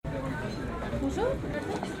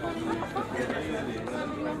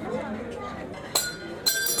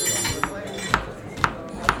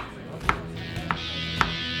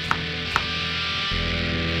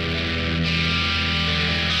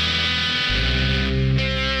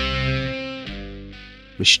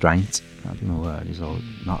Restraint, that'd be my word, is like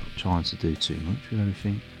not trying to do too much with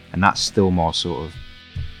everything. And that's still my sort of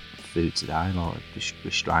food today, like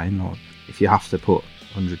restrain. Like if you have to put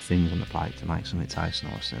 100 things on the plate to make something taste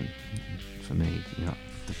nice, then for me, you know,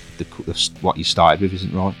 what you started with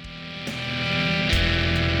isn't right.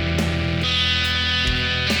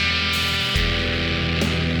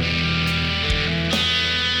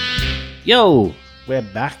 Yo, We're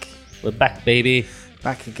back. we're back, baby.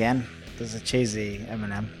 Back again. There's a cheesy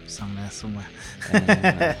Eminem song there somewhere.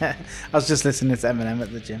 I was just listening to Eminem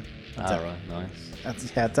at the gym. Alright,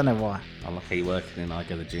 nice. I don't know why. I'm lucky working in I Go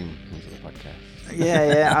to the Gym into the podcast.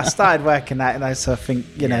 Yeah. I started working out, so I think,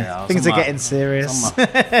 things are getting serious. On my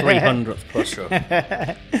 300th push-up. And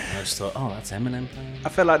I just thought, oh, that's Eminem playing. I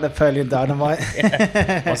feel like Napoleon Dynamite.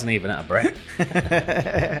 Wasn't even out of breath.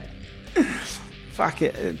 Fuck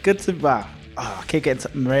it. Good to... Wow. Oh, I keep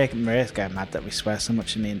getting... Maria's going mad that we swear so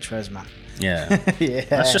much in the intros, man. Yeah. Yeah.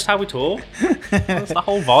 That's just how we talk. That's the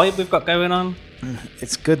whole vibe we've got going on.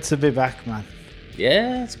 It's good to be back, man.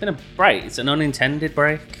 Yeah, it's been a break. It's an unintended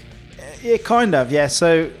break. Yeah, kind of, yeah.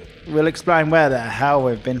 So we'll explain where the hell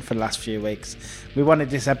we've been for the last few weeks. We wanted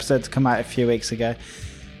this episode to come out a few weeks ago.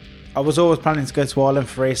 I was always planning to go to Ireland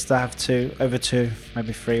for Easter, have over 2,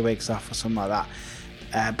 maybe 3 weeks off or something like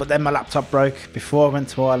that. But then my laptop broke before I went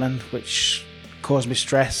to Ireland, which caused me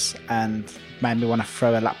stress and made me want to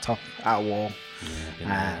throw a laptop at a wall.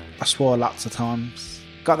 I swore lots of times.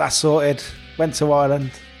 Got that sorted, went to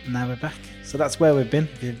Ireland, and now we're back. So that's where we've been,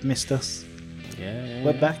 if you've missed us. Yeah.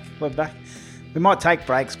 We're back. We might take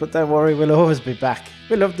breaks, but don't worry, we'll always be back.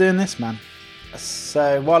 We love doing this, man.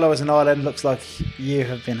 So while I was in Ireland, looks like you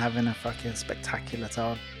have been having a fucking spectacular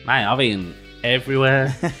time. Mate, I've eaten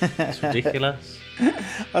everywhere. It's ridiculous. I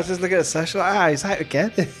was just looking at the social, he's out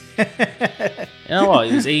again. You know what?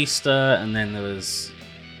 It was Easter, and then there was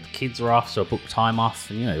the kids were off, so I booked time off.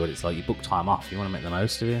 And you know what it's like: you book time off, you want to make the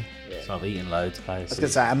most of it. Yeah. So I've eaten loads of places. I was going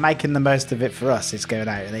to say, I'm making the most of it for us. It's going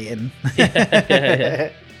out and eating.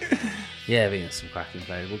 Yeah, I've eaten some cracking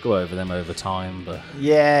places. We'll go over them over time, but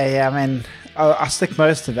Yeah. I mean, I'll stick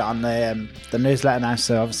most of it on the newsletter now.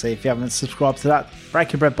 So obviously, if you haven't subscribed to that,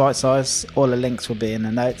 Breaking Bread Bite Size, all the links will be in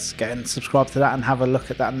the notes. Go and subscribe to that and have a look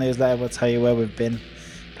at that newsletter. We'll tell you where we've been,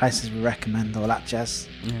 places we recommend, all that jazz.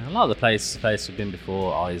 yeah, a lot of the place we've been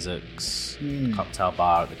before: Isaac's, cocktail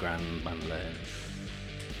bar at the Grand Mandalay,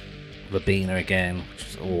 Rabina again, which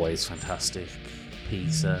is always fantastic.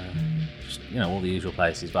 Pizza, just, all the usual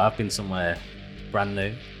places. But I've been somewhere brand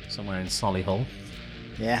new, somewhere in Solihull.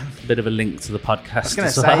 Yeah. A bit of a link to the podcast. I was going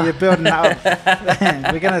to say, you're building that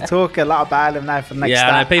up. We're going to talk a lot about him now for the next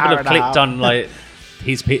I know people hour have and a clicked half. on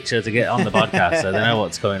his picture to get on the podcast, so they know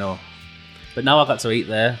what's going on. But now I got to eat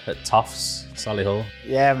there at Toffs, Solihull.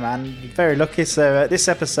 Yeah, man. Very lucky. So this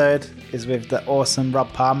episode is with the awesome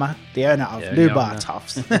Rob Palmer, the owner of New Bar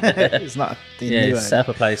Toffs. It's not the new owner. Set up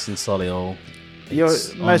a place in Solihull.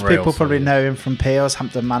 Most people probably know him from Peels,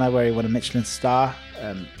 Hampton Manor, where he won a Michelin star.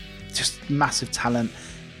 Just massive talent.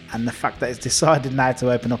 And the fact that it's decided now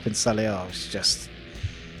to open up in Solihull is just...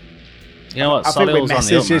 You know what? I think we Solihull's on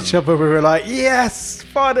the up, messaged each other. We were like, yes,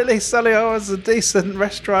 finally Solihull is a decent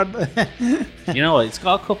restaurant. You know what? It's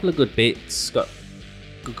got a couple of good bits. It's got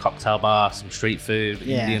good cocktail bar, some street food,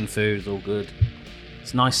 Indian food is all good.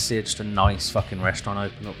 It's nice to see just a nice fucking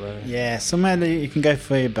restaurant open up there. Yeah, somewhere that you can go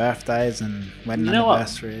for your birthdays and wedding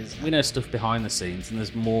anniversaries. We know stuff behind the scenes, and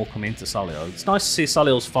there's more coming into Solihull. It's nice to see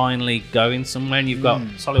Solihull's finally going somewhere, and you've got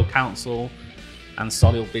Solihull Council and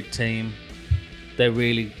Solihull Bid Team. They're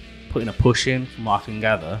really putting a push in, from what I can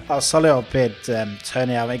gather. Oh, Solihull Bid,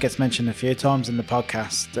 Tony, I mean, it gets mentioned a few times in the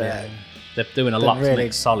podcast. They're doing a lot to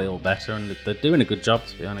make Solihull better, and they're doing a good job,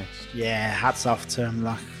 to be honest. Yeah, hats off to them.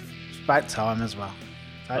 Like, it's about time as well.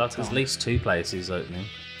 There's at least 2 places opening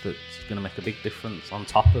that's going to make a big difference on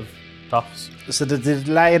top of Toffs. So the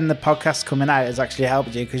delay in the podcast coming out has actually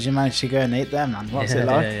helped you because you managed to go and eat there, man. What's it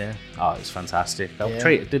like? Yeah. Oh, it's fantastic. I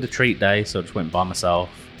did a treat day, so I just went by myself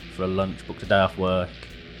for a lunch, booked a day off work.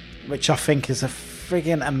 Which I think is a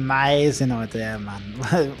friggin' amazing idea,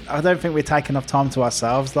 man. I don't think we take enough time to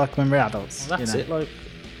ourselves like when we're adults. Well, that's it. Like,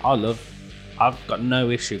 I've got no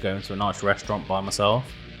issue going to a nice restaurant by myself.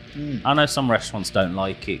 I know some restaurants don't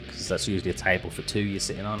like it because that's usually a table for 2 you're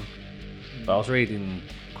sitting on. But I was reading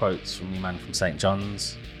quotes from your man from St.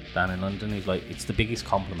 John's down in London. He's like, it's the biggest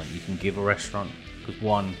compliment you can give a restaurant because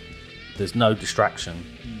 1, there's no distraction.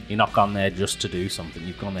 You're not gone there just to do something.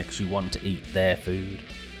 You've gone there because you want to eat their food.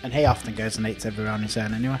 And he often goes and eats everywhere on his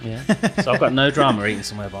own anyway. Yeah. So I've got no drama eating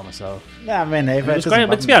somewhere by myself. Yeah, I mean, it It was great,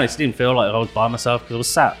 but to be honest, it didn't feel like I was by myself because I was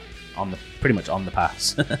sat pretty much on the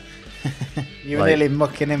pass. you were nearly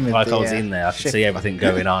mucking in with like the, I was in there, I could shift. see everything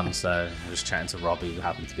going on. So I was chatting to Robbie, who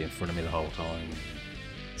happened to be in front of me the whole time.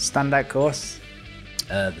 Standout course.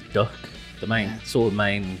 The duck, the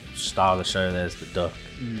main star of the show. There's the duck.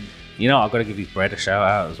 You know, I've got to give his bread a shout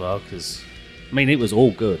out as well because, I mean, it was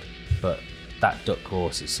all good, but that duck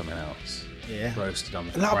course is something else. Yeah. Roasted on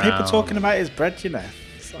the A lot of people talking about his bread, you know.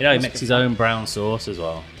 You know, he makes his own brown sauce as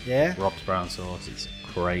well. Yeah. Rob's brown sauce. It's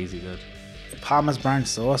crazy good. Parma's brown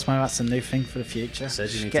sauce, maybe that's a new thing for the future.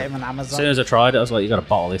 Says you need Get to- him on As Amazon. soon as I tried it, I was like, you got to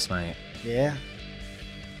bottle this, mate. Yeah.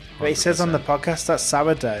 But he says on the 100%. podcast that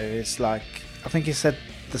sourdough is like, I think he said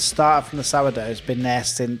the starter from the sourdough has been there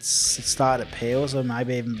since it started at Peels, or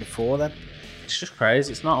maybe even before then. It's just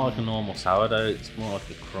crazy. It's not like a normal sourdough. It's more like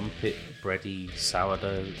a crumpet, bready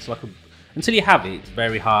sourdough. It's like until you have it, it's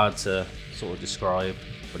very hard to sort of describe.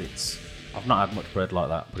 But I've not had much bread like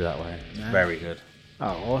that. Put it that way. It's very good.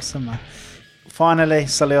 Oh, awesome, man. Finally,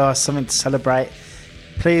 Solihull has something to celebrate.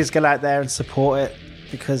 Please get out there and support it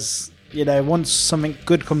because, you know, once something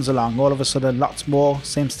good comes along, all of a sudden lots more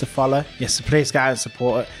seems to follow. Yes, so please get out and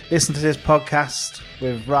support it. Listen to this podcast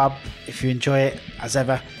with Rob. If you enjoy it, as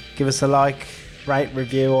ever, give us a like, rate,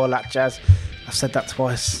 review, all that jazz. I've said that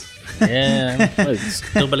twice. Yeah, well,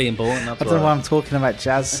 it's doubly important. That's I don't know why why. I'm talking about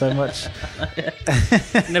jazz so much.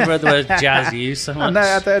 Never heard the word jazz used so much. No,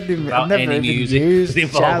 I don't even, without I've never any even music used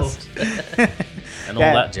involved. jazz. And all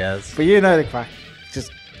Yeah. that jazz. But you know the crack.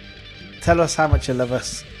 Just tell us how much you love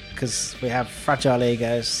us because we have fragile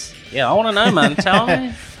egos. Yeah, I want to know, man. Tell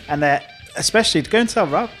me. And especially go and tell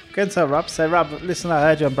Rob. Go and tell Rob. Say, Rob, listen, I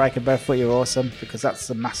heard you on Breaking Bread. Thought you were awesome because that's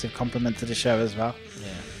a massive compliment to the show as well. Yeah.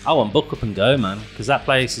 I want book up and go, man, because that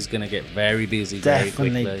place is going to get very busy very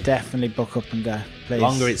quickly. Definitely book up and go. Please. The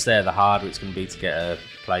longer it's there, the harder it's going to be to get a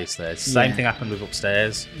place there. It's the same Yeah. thing happened with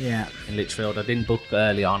upstairs Yeah. in Litchfield. I didn't book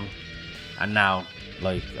early on, and now,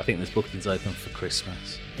 like, I think there's bookings open for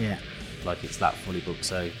Christmas. Yeah. Like, it's that fully booked,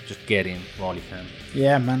 so just get in while you can.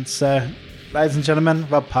 Yeah, man. So, ladies and gentlemen,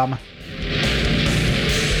 Rob Palmer.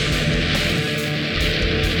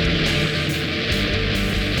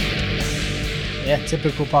 Yeah,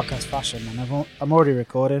 typical podcast fashion, man. I'm already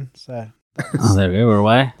recording, so Oh, there we go. We're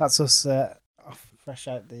away. that's us fresh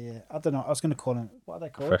out the. I don't know. I was going to call them. What are they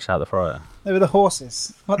called? Fresh out the fryer. They were the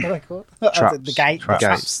horses. What are they called? Traps. The gate. Traps.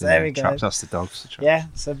 Traps. There we go. Traps, that's the dogs. The traps. Yeah,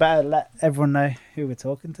 so better let everyone know who we're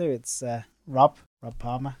talking to. It's Rob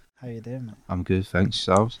Palmer. How you doing, mate? I'm good, thanks.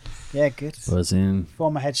 Yourselves? Yeah, good. Was in.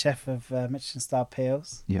 Former head chef of Michelin Star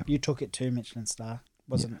Peels. Yeah. You took it to Michelin Star.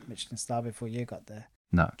 Wasn't Michelin Star before you got there.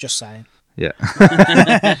 No. Just saying. Yeah.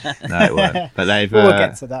 No, it weren't. But We'll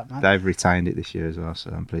get to that, man. they've retained it this year as well, so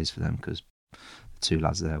I'm pleased for them because the two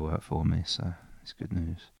lads there work for me, so it's good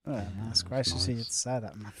news. Oh, that's gracious of you nice. to say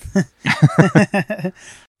that, man.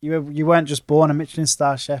 You weren't just born a Michelin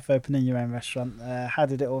Star chef opening your own restaurant. How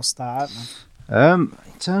did it all start out, man?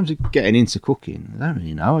 In terms of getting into cooking, I don't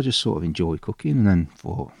really know. I just sort of enjoy cooking and then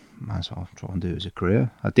thought, might as well try and do it as a career.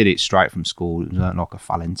 I did it straight from school. It was like I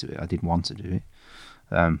fell into it. I didn't want to do it.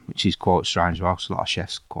 Which is quite strange as well, because a lot of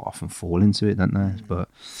chefs quite often fall into it, don't they? But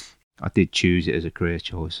I did choose it as a career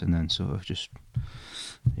choice and then sort of just,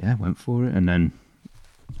 went for it. And then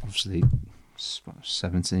obviously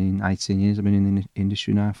 17, 18 years I've been in the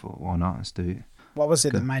industry now. I thought, why not? Let's do it. What was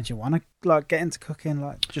it that made you want to get into cooking?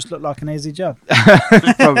 Just look like an easy job.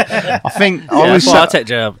 I think I Yeah, always that's what I take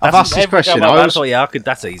job. I've asked this question. I thought, yeah,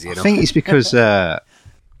 that's easy I enough. think it's because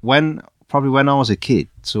when I was a kid,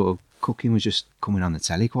 sort of cooking was just coming on the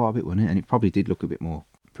telly quite a bit, wasn't it? And it probably did look a bit more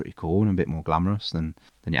pretty cool and a bit more glamorous than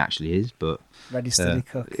it actually is. But Ready, steady,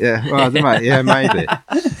 cook. yeah, well, I don't know, yeah, maybe.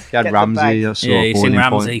 You had the Ramsay, bag. that sort Yeah, of you seen boiling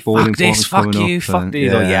Ramsay. point, boiling Fuck this, point fuck coming you, up fuck and-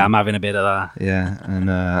 this. Oh, yeah, I'm having a bit of that. Yeah, and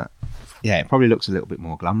it probably looks a little bit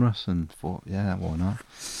more glamorous, and thought, yeah, why not?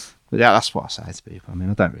 But yeah, that's what I say to people. I mean,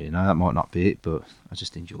 I don't really know. That might not be it, but I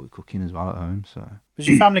just enjoy cooking as well at home. So Was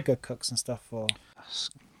your family good cooks and stuff? Or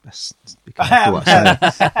let's be careful what I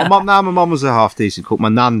say. My mum was a half decent cook. My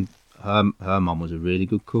nan, her mum was a really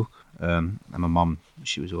good cook. And my mum,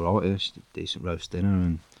 she was all right. Yeah. She did decent roast dinner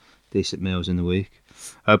and decent meals in the week.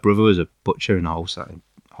 Her brother was a butcher in a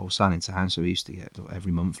wholesale in town, so he used to get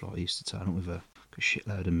every month. Like, he used to turn up with a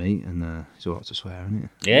shitload of meat, and he's all right to swear, isn't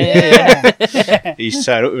Yeah. he? He used to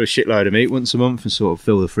turn up with a shitload of meat once a month and sort of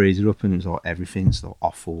fill the freezer up, and it was like everything, so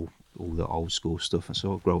offal, all the old school stuff. And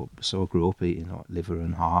so I grew up eating like liver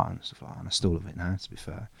and heart and stuff like that, and I still love it now, to be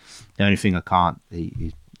fair. The only thing I can't eat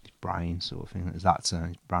is brain sort of thing. There's that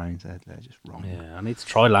turn brains, they're just wrong. Yeah, I need to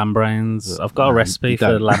try lamb brains. I've got a No, recipe you for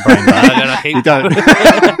don't. lamb brain burger. And I keep You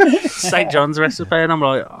don't. St. John's recipe, and I'm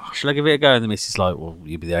like, oh, shall I give it a go? And the missus is like, well,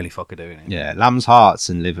 you'll be the only fucker doing it. Yeah, lamb's hearts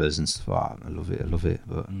and livers and stuff like that. I love it.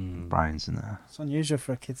 But brains and that. It's unusual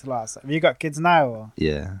for a kid to like that. Have you got kids now, or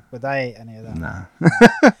Yeah, would they eat any of that? nah.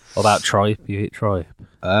 What about tripe? You eat tripe?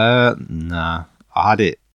 Nah. I had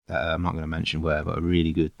it. I'm not going to mention where, but a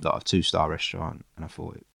really good, like a 2-star restaurant, and I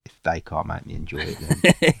thought if they can't make me enjoy it,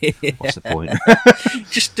 then what's the point?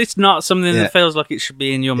 Just it's not something Yeah. that feels like it should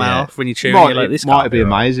be in your mouth when you chew. Might, You're like, this might can't be right.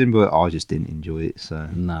 amazing, but I just didn't enjoy it. So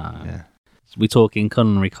No. yeah. We talking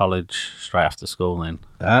culinary college straight after school then?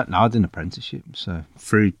 No, I did an apprenticeship, so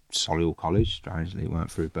through Solihull College. Strangely, it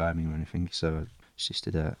weren't through Birmingham or anything. So I just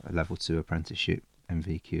did a level 2 apprenticeship,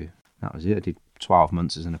 MVQ. That was it. I did 12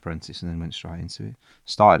 months as an apprentice and then went straight into it.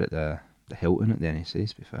 Started at the Hilton at the NEC,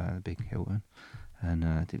 to be fair, the big Hilton,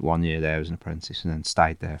 and did 1 year there as an apprentice, and then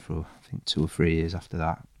stayed there for I think 2 or 3 years after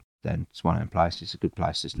that. Then it's one of them places. It's a good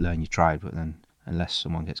place to learn your trade, but then unless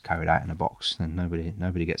someone gets carried out in a box, then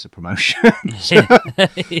nobody gets a promotion. So,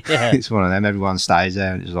 Yeah. it's one of them. Everyone stays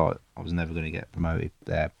there, and it's like I was never going to get promoted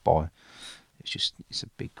there. It's a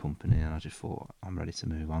big company, and I just thought I'm ready to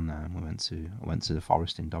move on now. And I went to the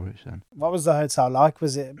Forest in Dorwich then. What was the hotel like?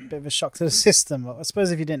 Was it a bit of a shock to the system? I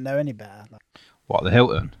suppose if you didn't know any better. Like, What, the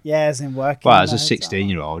Hilton? yeah, as in working. Well, in as a the hotel.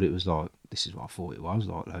 16-year-old, it was like this is what I thought it was.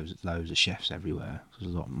 Like loads of chefs everywhere.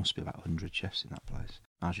 There must be about 100 chefs in that place.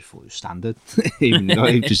 I just thought it was standard. Even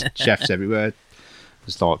like, just chefs everywhere.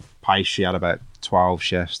 It's like pastry had about 12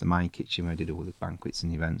 chefs. The main kitchen where I did all the banquets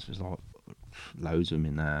and events was like loads of them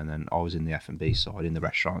in there. And then I was in the F&B side, in the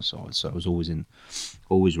restaurant side. So I was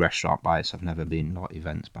always restaurant based. I've never been like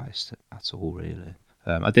events based at all, really.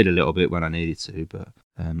 I did a little bit when I needed to, but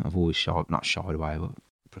I've always not shied away, but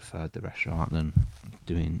preferred the restaurant than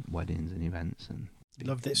doing weddings and events. And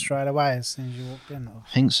Loved it straight away as soon as you walked in. Or? I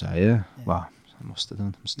think so, yeah. Well, I must have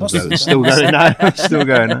done. I'm still Must have going. done. Still going now. I'm still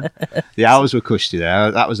going now. The hours were cushy there.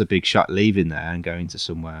 That was a big shot, leaving there and going to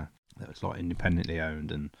somewhere that was like independently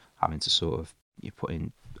owned and having to sort of you put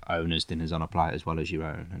in owners' dinners on a plate as well as your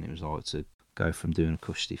own, and it was like to go from doing a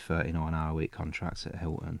cushy 39-hour-week contract at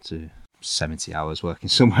Hilton to 70 hours working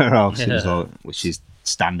somewhere else. It was like, which is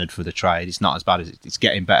standard for the trade. It's not as bad as it's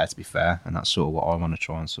getting better, to be fair, and that's sort of what I want to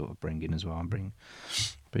try and sort of bring in as well, and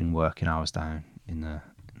bring working hours down in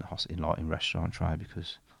restaurant trade,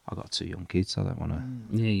 because I've got 2 young kids. I don't want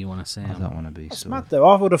to. Yeah, you want to see I them. don't want to be. It's sort mad of, though.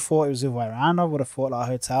 I would have thought it was the other way around. I would have thought like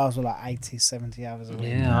hotels were like 80, 70 hours a week.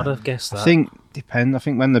 Yeah, I'd have guessed that. I think depend. I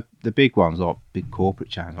think when the big ones, like big corporate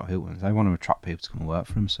chains like Hilton's, they want to attract people to come and work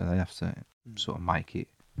for them, so they have to sort of make it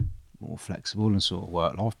more flexible and sort of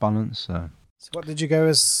work-life balance. So So what did you go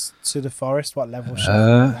as to the Forest? What level chef?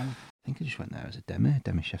 I think I just went there as a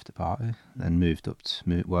demi chef de partie, then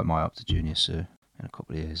worked my way up to junior sous in a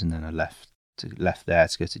couple of years, and then I left there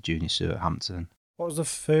to go to junior sous at Hampton. What was the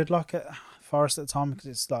food like at Forest at the time? Because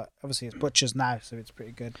it's like obviously it's butchers now, so it's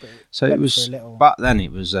pretty good. But So it went was for a little. back then.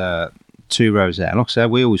 It was 2 rosettes. And like I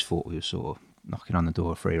said, we always thought we were sort of knocking on the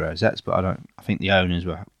door of 3 rosettes, but I think the owners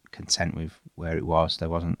were content with where it was.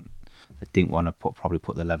 They didn't want to probably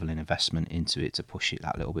put the level in investment into it to push it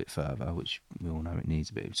that little bit further, which we all know it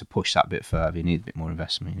needs a bit. To push that bit further, you need a bit more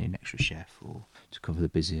investment. You need an extra chef or to cover the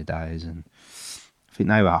busier days. And I think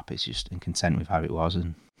they were happy, just and content with how it was.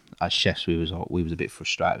 And as chefs, we was a bit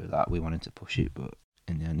frustrated with that. We wanted to push it, but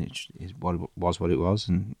in the end, it was what it was.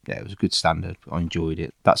 And yeah, it was a good standard. I enjoyed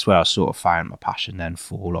it. That's where I sort of found my passion then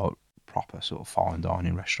for like proper sort of fine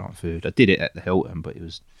dining restaurant food. I did it at the Hilton, but it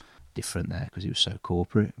was different there because it was so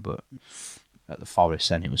corporate. But at the Forest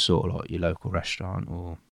then it was sort of like your local restaurant,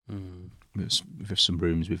 or with some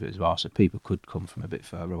rooms with it as well, so people could come from a bit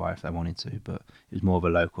further away if they wanted to, but it was more of a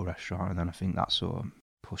local restaurant. And then I think that sort of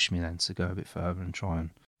pushed me then to go a bit further and try and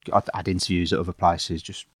I had interviews at other places,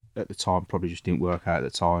 just at the time probably just didn't work out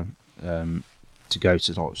at the time, to go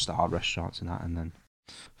to like star restaurants and that, and then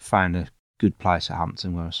found a good place at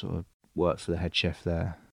Hampton where I sort of worked for the head chef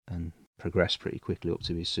there and progressed pretty quickly up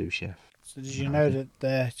to be sous chef. So did you know that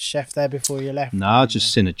the chef there before you left? No, I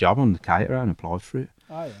just seen a job on the caterer and applied for it.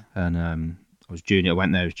 Oh yeah. And I was junior. I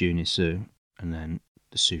went there as junior sous, and then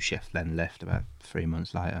the sous chef then left about 3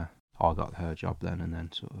 months later. I got her job then, and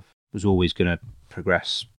then sort of was always going to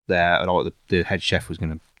progress there. And like the head chef was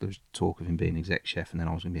going to. There was talk of him being exec chef, and then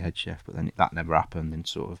I was going to be head chef, but then that never happened. And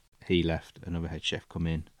sort of he left, another head chef come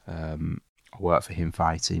in. I worked for him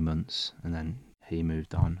for 18 months, and then he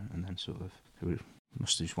moved on, and then sort of.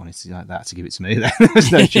 Must have just wanted to like that to give it to me. Then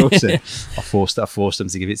there's no choice. I forced them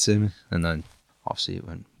to give it to me, and then obviously it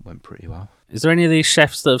went pretty well. Is there any of these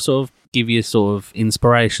chefs that have sort of give you sort of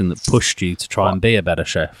inspiration that pushed you to try and be a better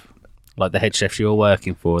chef? Like the head chefs you were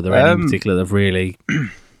working for, are there any in particular that have really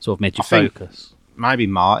sort of made you focus? Maybe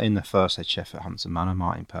Martin, the first head chef at Hampton Manor,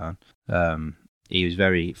 Martin Pern. He was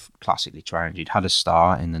very classically trained. He'd had a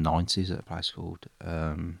star in the 90s at a place called,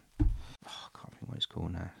 I can't think what it's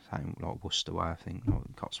called now. Something like Worcester Way, I think,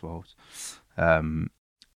 like Cotswolds.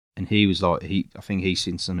 And he was like, I think he's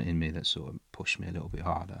seen something in me that sort of pushed me a little bit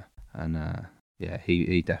harder. And yeah,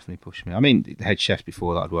 he definitely pushed me. I mean, the head chef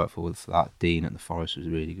before that I'd worked for that, Dean at the Forest, was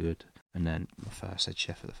really good. And then my first head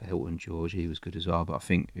chef at the Hilton, George, he was good as well. But I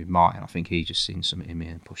think with Martin, I think he just seen something in me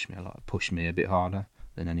and pushed me a bit harder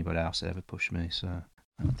than anybody else had ever pushed me. So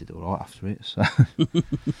and I did all right after it. So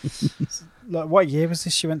like, what year was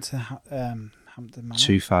this you went to Hampton Manor?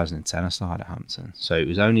 2010 I started at Hampton. So it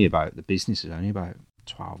was only about, the business was only about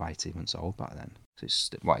 12, 18 months old back then. So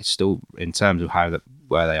it's still, in terms of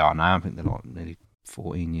where they are now, I think they're like nearly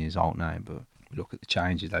 14 years old now. But look at the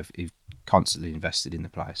changes. They've constantly invested in the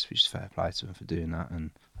place, which is fair play to them for doing that.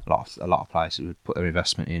 And a lot of places would put their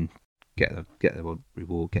investment in, get the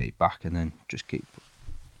reward, get it back, and then just keep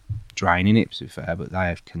draining it, to be fair. But they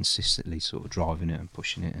have consistently sort of driving it and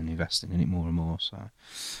pushing it and investing in it more and more. So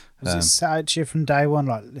was it said to you from day one,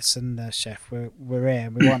 like, listen, chef, we're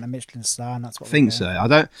here, we want a Michelin star, and that's what I think so.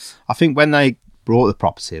 I think when they brought the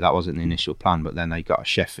property, that wasn't the initial plan, but then they got a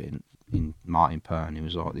chef in Martin Pern. He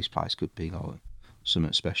was like, this place could be like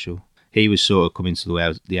something special. He was sort of coming to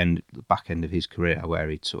the back end of his career, where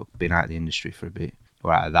he'd sort of been out of the industry for a bit,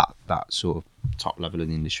 or out of that sort of top level of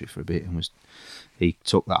the industry for a bit, and he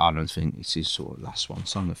took that on, and I think it's his sort of last one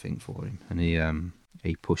song, I think, for him, and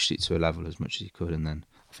he pushed it to a level as much as he could, and then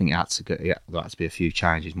I think there had to be a few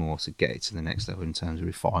changes more to get it to the next level in terms of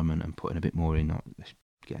refinement and putting a bit more in,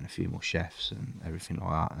 getting a few more chefs and everything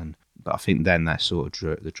like that. But I think then that sort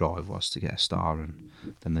of the drive was to get a star, and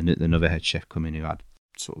then another head chef come in who had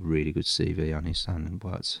sort of really good CV on his hand and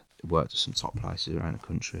worked at some top places around the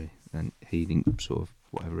country, and he didn't, sort of,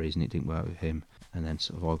 whatever reason, it didn't work with him, and then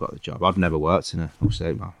sort of I got the job. I've never worked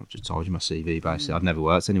I've just told you my CV basically. I'd never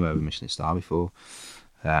worked anywhere with Michelin star before.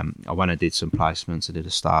 I went and did some placements. I did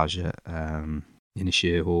a stage at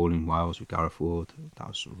Inisheer Hall in Wales with Gareth Ward. That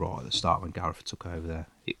was right at the start when Gareth took over there.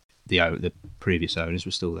 The previous owners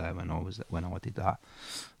were still there when I did that.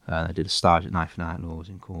 I did a stage at Knife and Outlaws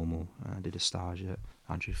in Cornwall. I did a stage at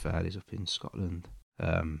Andrew Fairley's up in Scotland.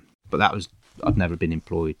 But I'd never been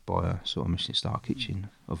employed by a sort of Michelin star kitchen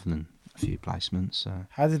other than a few placements. So.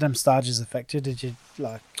 How did them stages affect you? Did you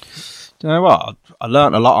like? Do you know what? I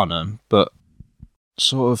learnt a lot on them, but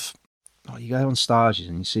sort of, like, you go on stages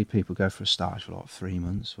and you see people go for a stage for like 3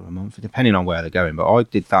 months or a month, depending on where they're going. But I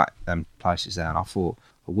did that places there, and I thought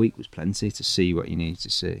a week was plenty to see what you need to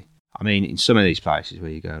see. I mean, in some of these places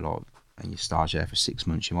where you go like, and you stage there for 6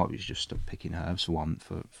 months, you might be just stuck picking herbs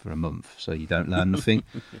for a month, so you don't learn nothing.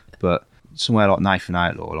 But somewhere like Knife and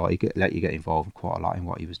Outlaw, like, let you get involved quite a lot in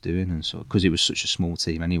what he was doing, and so because it was such a small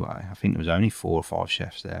team anyway. I think there was only 4 or 5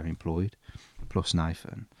 chefs there employed, plus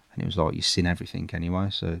Nathan. And it was like, you've seen everything anyway,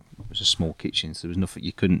 so it was a small kitchen, so there was nothing,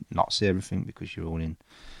 you couldn't not see everything because you're all in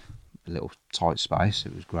a little tight space.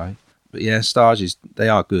 It was great. But yeah, stages, they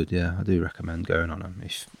are good, yeah. I do recommend going on them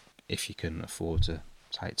if you can afford to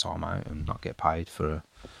take time out and not get paid for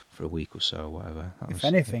a week or so or whatever. If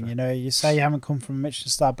anything, you say you haven't come from a Michelin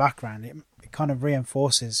star background, it kind of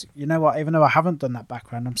reinforces, you know what, even though I haven't done that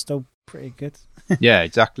background, I'm still pretty good. Yeah,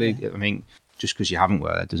 exactly. Yeah. I mean, just because you haven't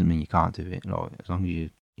worked there doesn't mean you can't do it. Like, as long as you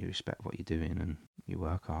respect what you're doing and you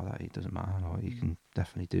work hard at it, it doesn't matter. Like, you can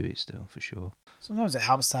definitely do it still, for sure. Sometimes it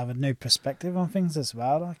helps to have a new perspective on things as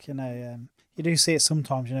well. Like, you do see it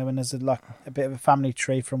sometimes, when there's a bit of a family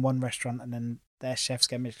tree from one restaurant and then their chefs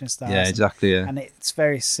get Michelin stars. Yeah, exactly. Yeah. And it's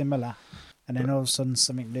very similar. And then all of a sudden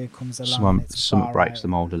something new comes along. Something breaks the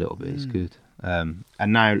mould a little bit. It's good. And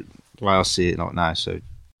now, the way I see it like now, so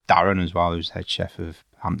Darren as well, who's head chef of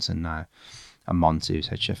Hampton now, and Monty, who's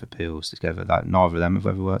head chef of Peels, together, that neither of them have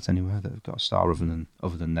ever worked anywhere that have got a star other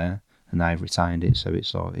than there, and they've retained it. So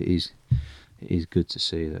it's like, it is good to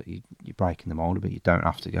see that you're breaking the mould a bit. You don't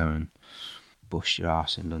have to go and bust your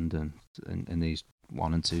ass in London and these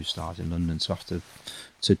 1 and 2 stars in London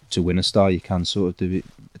to win a star. You can sort of do it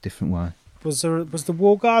a different way. Was the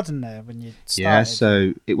wall garden there when you started? Yeah,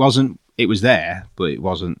 so it was there, but it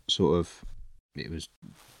wasn't sort of, it was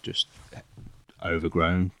just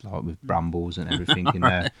overgrown, like with brambles and everything in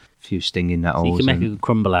there, a few stinging nettles. So you can make a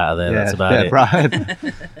crumble out of there. Yeah, that's about it.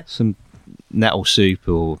 Right. Some nettle soup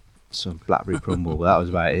or some blackberry crumble. That was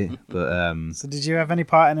about it. But so did you have any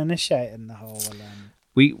part in initiating the whole?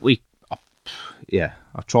 yeah,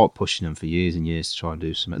 I've tried pushing them for years and years to try and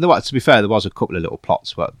do something. To be fair, there was a couple of little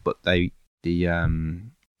plots, but the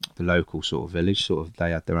local sort of village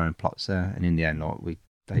they had their own plots there, and in the end,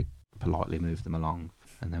 they politely moved them along,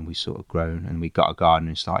 and then we sort of grown, and we got a garden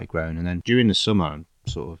and started growing, and then during the summer and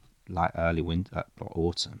sort of like early winter,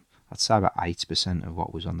 autumn, I'd say about 80% of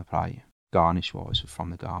what was on the plate, garnish wise, was from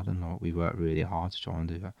the garden. Like, we worked really hard to try and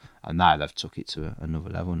do that, and now they've took it to another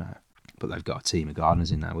level now. But they've got a team of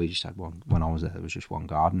gardeners in there. We just had one. When I was there was just one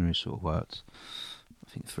gardener who sort of worked, I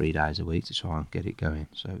think, 3 days a week to try and get it going.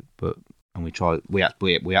 So, and we tried. We had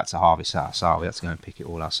to harvest it ourselves. We had to go and pick it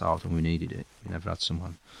all ourselves when we needed it. We never had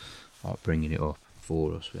someone like bringing it up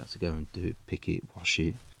for us. We had to go and do it, pick it, wash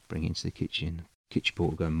it, bring it into the kitchen. Kitchen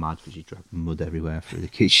porter going mad because you drag mud everywhere through the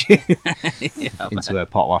kitchen into a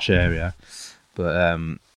pot wash area. But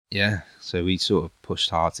yeah, so we sort of pushed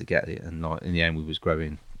hard to get it, and like in the end, we was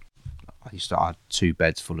growing. I used to have 2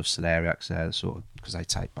 beds full of celeriacs there, sort of, because they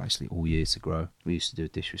take basically all year to grow. We used to do a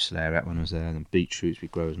dish with celeriac when I was there, and beetroots,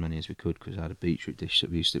 we'd grow as many as we could because I had a beetroot dish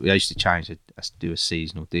that we used to change do a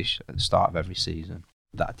seasonal dish at the start of every season.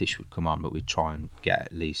 That dish would come on, but we'd try and get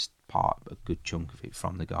at least a good chunk of it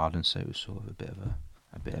from the garden, so it was sort of a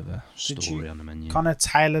bit of a story on the menu. Kind of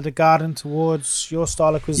tailor the garden towards your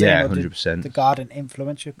style of cuisine? Yeah, 100%. The garden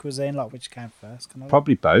influence your cuisine, like which came first?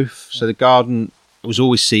 Probably both. Yeah. So the garden was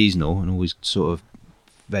always seasonal and always sort of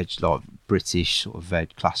veg, like British sort of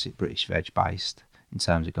veg, classic British veg based in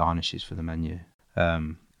terms of garnishes for the menu.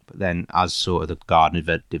 But then as sort of the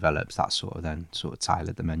garden develops, that sort of then sort of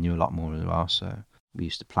tailored the menu a lot more as well. So we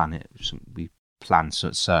used to plan it. We planned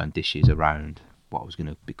certain dishes around what was going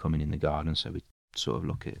to be coming in the garden. So we sort of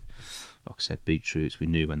look at, like I said, beetroots. We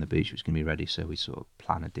knew when the beetroot was going to be ready, so we sort of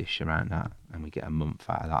plan a dish around that, and we get a month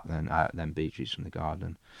out of that. Then beetroots from the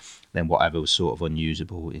garden. Then whatever was sort of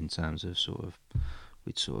unusable in terms of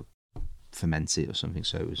we'd sort of ferment it or something.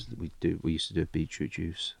 So it was we used to do a beetroot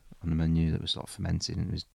juice on the menu that was like fermented,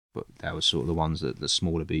 and but that was sort of the ones that the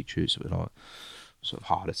smaller beetroots that were like sort of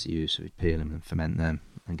harder to use. So we'd peel them and ferment them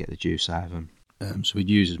and get the juice out of them. So we'd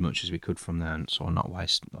use as much as we could from there, and sort of not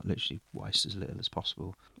literally waste as little as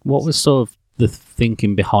possible. What was sort of the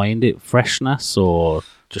thinking behind it? Freshness or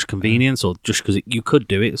just convenience, or just because you could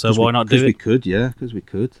do it, so why not do it? Because we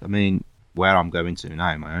could. I mean, where I'm going to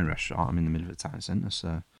now, my own restaurant, I'm in the middle of a town centre,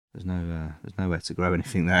 so there's nowhere to grow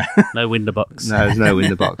anything there. No window box. No, there's no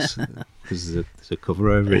window box because there's a cover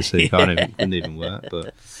over it, so it couldn't even work.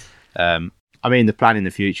 But I mean, the plan in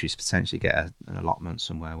the future is potentially get an allotment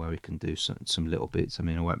somewhere where we can do some little bits. I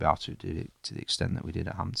mean, I won't be able to do it to the extent that we did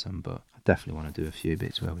at Hampton, but I definitely want to do a few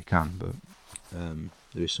bits where we can. But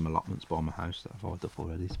there is some allotments by my house that I've ordered up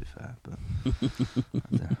already, to be fair. But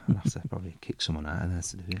I'll have to probably kick someone out of there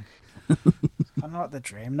to do it. It's kind of like the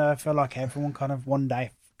dream, though. I feel like everyone kind of one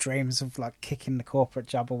day dreams of like kicking the corporate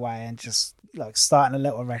job away and just like starting a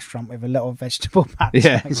little restaurant with a little vegetable patch.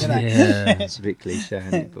 Yeah, like, you know? Yeah, it's a bit cliche,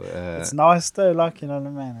 isn't it? But it's nice though, like, you know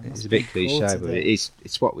what I mean? It's a bit cliche, but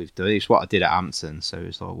it's what we've done. It's what I did at Hampton, so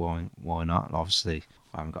it's like why not? Obviously,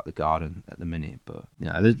 I haven't got the garden at the minute, but you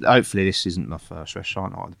know, hopefully this isn't my first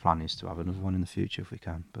restaurant. Like, the plan is to have another one in the future if we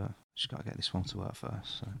can, but just got to get this one to work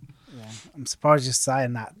first. So. Yeah, I'm surprised you're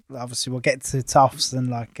saying that. Obviously, we'll get to Toffs and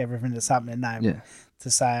like everything that's happening now. Yeah. To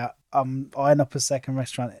say I'm eyeing up a second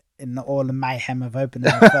restaurant in all the mayhem of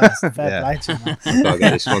opening it first. Fair play to you, man. I've got to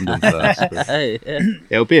get this one done first.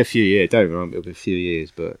 It'll be a few years. Don't get me wrong, it'll be a few years,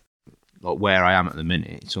 but like where I am at the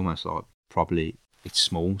minute, it's almost like probably it's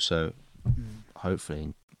small, so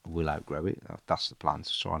hopefully we'll outgrow it. That's the plan,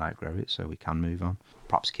 to try and outgrow it so we can move on.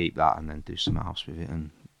 Perhaps keep that and then do something else with it and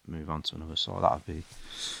move on to another site.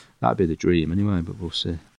 That'd be the dream anyway, but we'll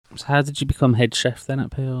see. So how did you become head chef then at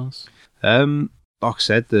PR's? Like I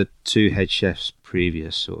said, the 2 head chefs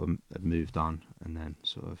previous sort of had moved on, and then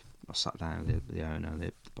sort of I sat down with the owner,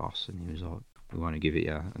 the boss, and he was like, "We want to give it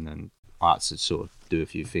you." And then I had to sort of do a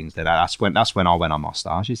few things. That's when I went on my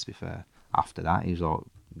stages. To be fair, after that, he was like,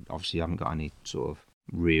 "Obviously, you haven't got any sort of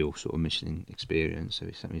real sort of Michelin experience," so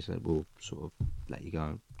he said, "We'll sort of let you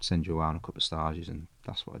go, send you around a couple of stages," and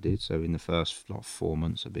that's what I did. So in the first 4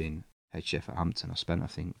 months of being head chef at Hampton,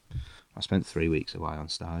 I spent 3 weeks away on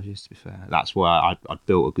stages, to be fair. That's why I'd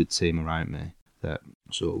built a good team around me that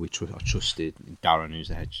sort of I trusted. Darren, who's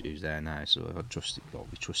there now, so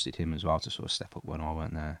we trusted him as well to sort of step up when I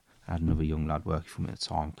went there. I had another young lad working for me at the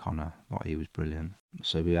time, Connor, he was brilliant.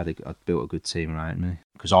 So I'd built a good team around me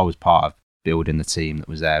because I was part of building the team that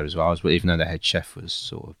was there as well. Even though the head chef was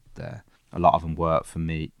sort of there, a lot of them worked for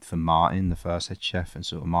Martin, the first head chef, and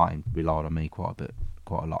sort of Martin relied on me quite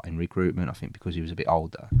a lot in recruitment. I think because he was a bit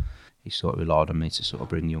older, he sort of relied on me to sort of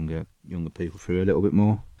bring younger people through a little bit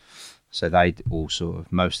more. So they'd all sort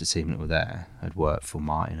of, most of the team that were there had worked for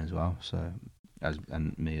Martin as well. So,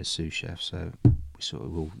 and me as sous chef. So we sort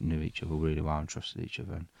of all knew each other really well and trusted each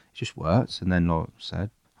other. And it just worked. And then, like I said,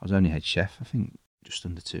 I was only head chef, I think, just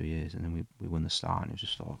under 2 years. And then we won the Star, and it was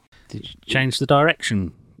just like... Did you change the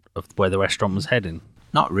direction of where the restaurant was heading?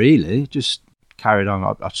 Not really, just carried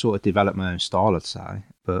on. I sort of developed my own style, I'd say.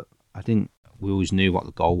 But I didn't... We always knew what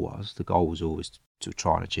the goal was. The goal was always to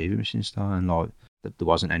try and achieve a Michelin star, and like there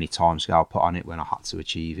wasn't any time scale put on it when I had to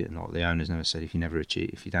achieve it. And like the owners never said if you don't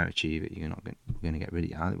achieve it, we're going to get rid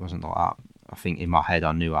of you. It wasn't like that. I think in my head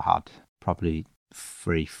I knew I had probably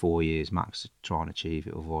 3-4 years max to try and achieve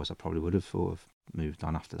it. Otherwise, I probably would have sort of moved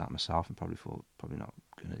on after that myself, and probably thought not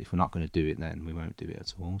gonna, if we're not going to do it, then we won't do it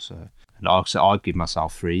at all. So, and like I said, I'd give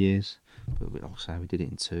myself 3 years, but like I say, we did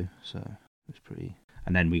it in 2, so it was pretty.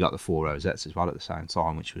 And then we got the 4 rosettes as well at the same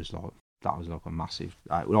time, which was like. That was like a massive.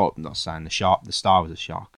 Well, I'm not saying the Star was a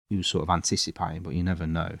shock. You were sort of anticipating, but you never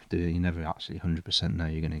know, do you? You never actually 100% know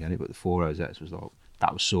you're going to get it. But the 4 rosettes was like,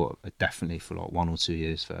 that was sort of definitely for like 1 or 2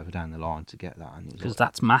 years further down the line to get that. Because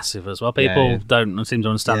that's massive as well. People don't seem to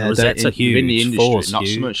understand the rosettes are huge. Within the industry, not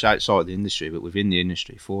huge. so much outside the industry, but within the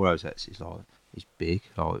industry, 4 rosettes is big.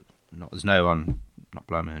 Like, there's no one, not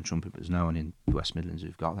blowing my own trumpet, but there's no one in the West Midlands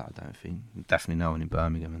who've got that, I don't think. Definitely no one in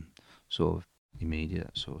Birmingham and sort of immediate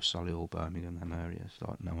sort of Solihull, Birmingham, them areas.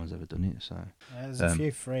 Like no one's ever done it. So there's a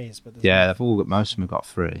few 3s, but they've all got, most of them have got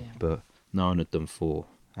 3, but no one had done 4.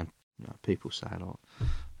 And people say like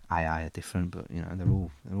AA are different, but they're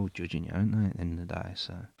all judging you, aren't they? At the end of the day,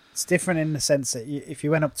 so it's different in the sense that if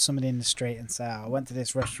you went up to somebody in the street and say, "I went to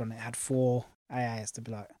this restaurant, it had 4 AAs," to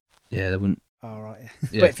be like, yeah, they wouldn't. All right,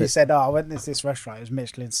 but if you said, "I went to this restaurant, it was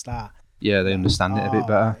Michelin star," yeah, they understand it a bit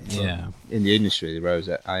better. Yeah, in the industry, the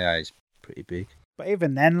rosette AA is pretty big. But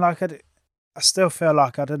even then, like I still feel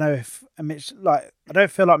like I don't know if I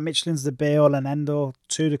don't feel like Michelin's the be all and end all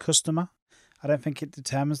to the customer. I don't think it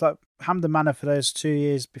determines. Like Hamdan Manor for those 2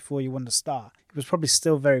 years before you won the Star, it was probably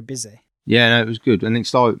still very busy. Yeah, no, it was good, and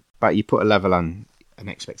it's like, but you put a level and an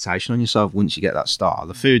expectation on yourself once you get that Star.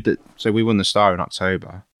 The food so we won the Star in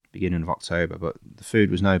October, beginning of October, but the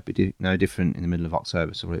food was no different in the middle of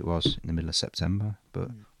October to what it was in the middle of September.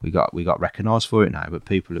 But we got recognised for it now, but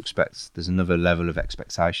people expect there's another level of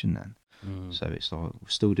expectation then. So it's like we're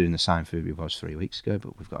still doing the same food we was 3 weeks ago,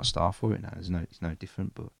 but we've got a Star for it now. It's no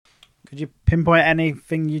different. But could you pinpoint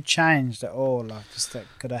anything you changed at all, like just that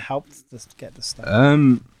could have helped to get the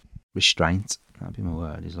Star? Restraint. That'd be my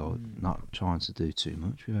word. Is like not trying to do too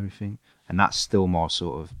much with everything, and that's still my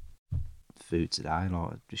sort of food today.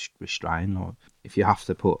 Like just restrain. Like if you have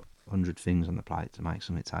to put 100 things on the plate to make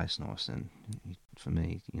something taste nice, then for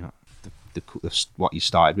me, what you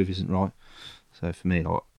started with isn't right. So for me,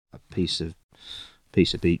 like a piece of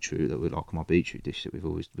beetroot that we like my beetroot dish that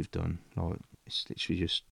we've done. Like it's literally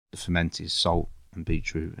just the fermented salt and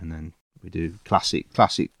beetroot, and then we do classic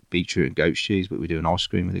beetroot and goat's cheese, but we do an ice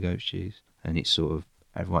cream with the goat's cheese, and it's sort of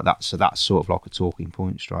everyone that's sort of like a talking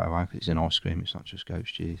point straight away because it's an ice cream, it's not just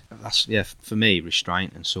goat's cheese. That's for me,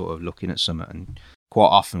 restraint and sort of looking at something. And quite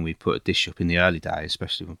often we put a dish up in the early days,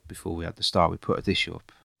 especially before we had the Star, we put a dish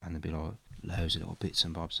up and there'd be like loads of little bits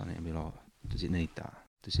and bobs on it and be like, does it need that?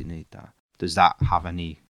 Does it need that? Does that have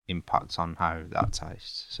any impact on how that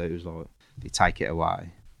tastes? So it was like, if you take it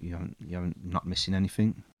away, you're not missing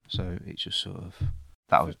anything. So it's just sort of,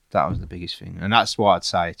 that was the biggest thing. And that's what I'd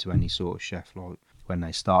say to any sort of chef, like when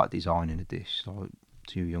they start designing a dish, like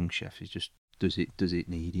to a young chef, is just, does it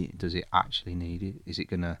need it? Does it actually need it? Is it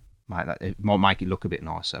going to make that, it might make it look a bit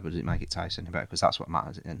nicer, but does it make it taste any better? Because that's what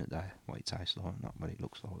matters at the end of the day, what it tastes like, not what it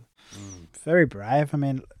looks like. Very brave. I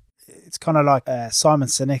mean, it's kind of like Simon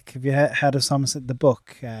Sinek. Have you heard of Simon Sinek, the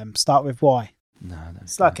book, Start With Why? No.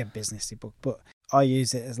 It's like a businessy book, but I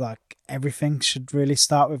use it as like everything should really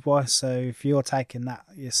start with why. So if you're taking that,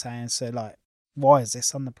 you're saying, so like, why is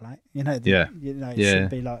this on the plate? It should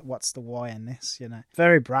be like, what's the why in this?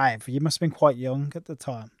 Very brave. You must have been quite young at the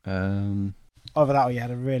time. Either that or you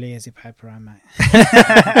had a really easy paper round, mate.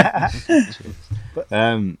 But,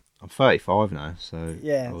 I'm 35 now, so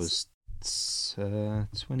yeah, I was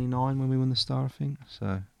 29 when we won the Star, I think.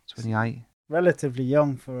 So 28. Relatively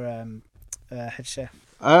young for head chef.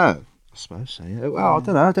 I suppose so. Yeah. Well, I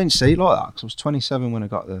don't know. I don't see it like that because I was 27 when I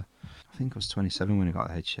got the. I think I was 27 when I got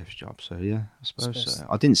the head chef's job. So yeah, I suppose so.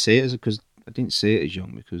 I didn't see it as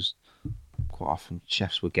young because quite often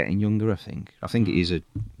chefs were getting younger. I think it is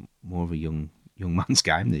more of a young man's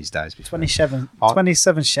game these days. 27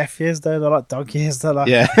 chef years though. They're like dog years. They're like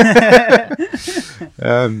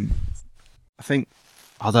I think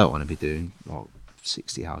I don't want to be doing like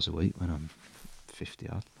 60 hours a week when I'm 50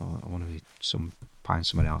 odd. I want to be paying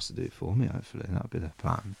somebody else to do it for me, hopefully. That would be the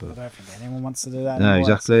plan. But I don't think anyone wants to do that. No,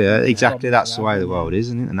 anymore. exactly. That's Exactly. That's the way the yeah. world is,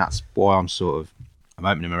 isn't it? And that's why I'm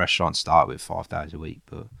opening my restaurant to start with 5 days a week,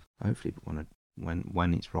 but hopefully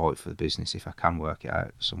when it's right for the business, if I can work it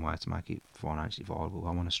out some way to make it financially viable,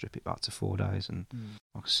 I want to strip it back to 4 days. And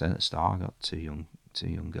like I said at the start, I got two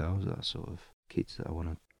young girls that are sort of kids that I want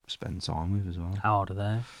to spend time with as well. How old are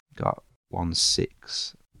they? Got one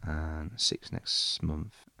 6 and 6 next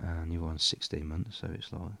month, and the other one's 16 months, so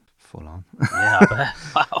it's like full on. Yeah, I bet.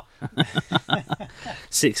 Wow.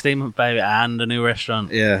 16-month baby and a new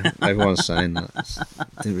restaurant. Yeah, everyone's saying that.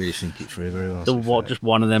 Didn't really think it through very well. Just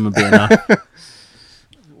one of them would be enough.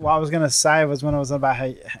 What I was going to say was when I was about how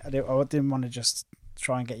I didn't want to just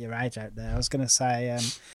try and get your age out there. I was going to say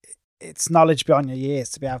it's knowledge beyond your years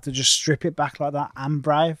to be able to just strip it back like that and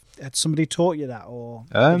brave. Had somebody taught you that, or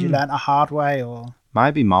did you learn a hard way, or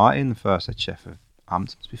maybe Martin, the first head chef of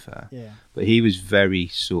Hampton, to be fair. Yeah. But he was very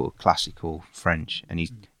sort of classical French, and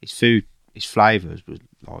his food, his flavours was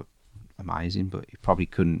like amazing, but he probably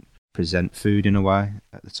couldn't present food in a way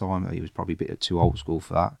at the time. He was probably a bit too old school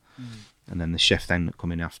for that. And then the chef then that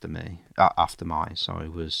come in after mine,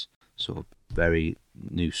 was sort of very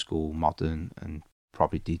new school, modern, and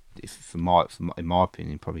probably did, in my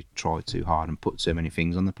opinion, probably tried too hard and put too many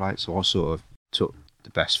things on the plate. So I sort of took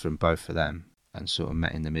the best from both of them and sort of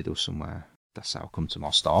met in the middle somewhere. That's how I come to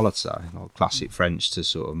my style, I'd say. Like classic French to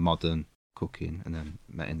sort of modern cooking, and then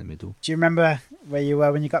met in the middle. Do you remember where you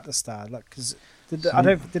were when you got the star? Like, because did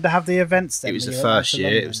they have the events then? It was the first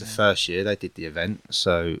year. It was the first year they did the event.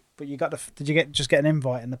 So, but you got did you get an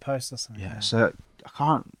invite in the post or something? Yeah. So I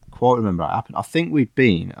can't quite remember what happened. I think we'd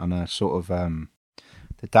been on a sort of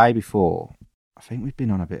the day before. I think we'd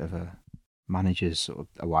been on a bit of a manager's sort of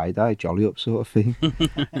away day, jolly up sort of thing.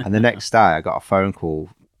 And the next day I got a phone call.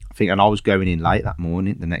 I think, and I was going in late that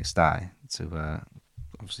morning. The next day to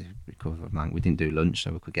obviously recover. We didn't do lunch,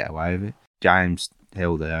 so we could get away with it. James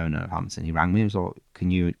Hill, the owner of Hampton, he rang me. He was like,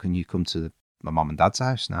 "Can you come to my mum and dad's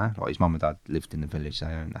house now?" Like his mum and dad lived in the village. They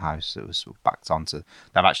owned the house. It was sort of backed onto.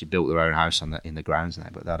 They've actually built their own house in the grounds now,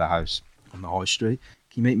 but they had a house on the high street.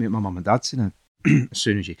 "Can you meet me at my mum and dad's as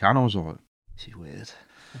soon as you can?" I was like, "This is weird."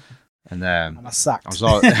 And I sacked. I was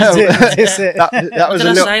like, that was What did a I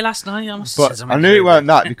little. say last night? But I knew it weren't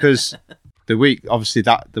that, because the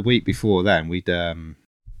week before then, we'd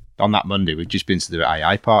on that Monday we'd just been to the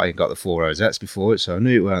AA party and got the 4 rosettes before it, so I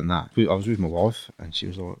knew it weren't that. I was with my wife, and she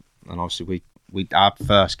was like, and obviously our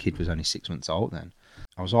first kid was only 6 months old then.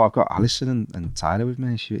 I was like, "I've got Alison and Tyler with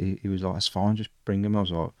me." He was like, "That's fine, just bring them." I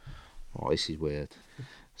was like, "Oh, this is weird."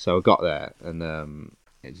 So I got there, and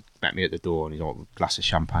he met me at the door, and he's like, "A glass of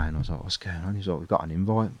champagne." I was like, "What's going on?" He's like, "We've got an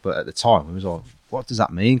invite." But at the time, we was like, "What does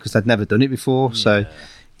that mean?" Because they'd never done it before. Yeah. So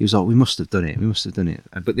he was like, "We must have done it.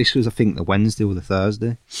 But this was, I think, the Wednesday or the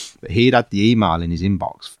Thursday. But he'd had the email in his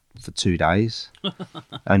inbox for 2 days.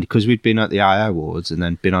 And because we'd been at the IA Awards and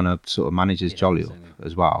then been on a sort of manager's jolly up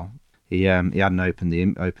as well, he hadn't opened the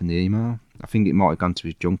email. I think it might have gone to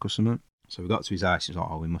his junk or something. So we got to his house, he was like,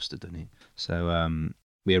 "Oh, we must have done it." So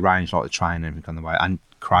we arranged like the train and everything on the way. And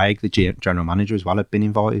Craig, the general manager as well, had been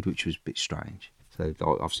invited, which was a bit strange. So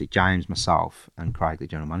obviously James, myself, and Craig, the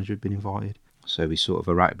general manager, had been invited. So we sort of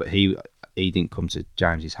arranged, but he didn't come to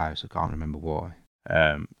James's house. I can't remember why.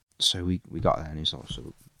 So we got there, and he's like,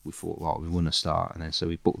 so we thought, well, we want to start, and then so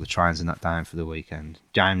we booked the trains and that down for the weekend.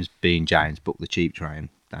 James, being James, booked the cheap train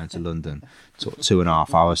down to London. Took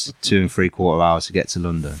 2.5 hours, 2 3/4 hours to get to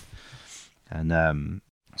London, and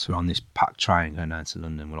so we're on this packed train going down to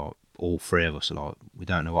London. We're like, all 3 of us are like, we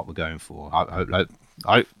don't know what we're going for.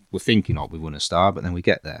 We're thinking like we want to start, but then we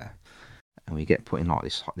get there. And we get put in like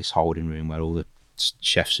this holding room where all the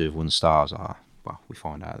chefs who have won stars are. Well, we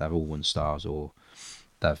find out they've all won stars, or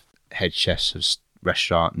they've head chefs of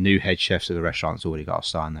new head chefs of a restaurant that's already got a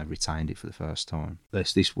star, and they've retained it for the first time.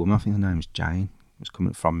 There's this woman, I think her name was Jane, was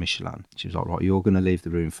coming from Michelin. She was like, "Right, you're going to leave the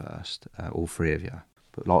room first, all 3 of you."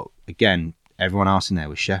 But like again, everyone else in there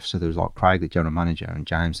was chefs, so there was like Craig, the general manager, and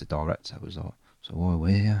James, the director, was like, "So why are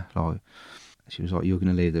we here?" Like. She was like, "You're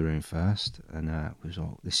going to leave the room first." And we was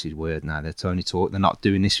like, "This is weird now. They're not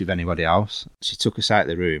doing this with anybody else." She took us out of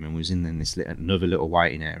the room and was in this another little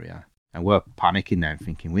waiting area. And we're panicking now,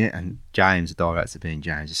 thinking, and James, the director being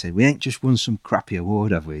James, he said, "We ain't just won some crappy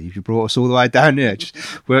award, have we? You brought us all the way down here.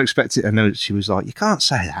 We're expecting." And then she was like, "You can't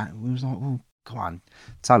say that." We was like, "Well, come on,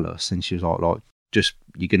 tell us." And she was like, "Just,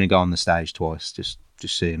 you're going to go on the stage twice, just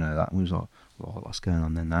so you know that." And we was like, "Well, what's going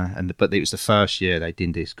on then now?" But it was the first year they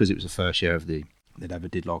did this, because it was the first year they'd ever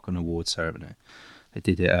did like an award ceremony. They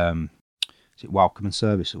did it, is it Welcome and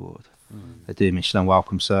Service Award? They do Michelin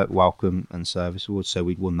welcome and service awards, so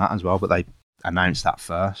we'd won that as well. But they announced that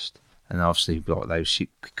first, and obviously like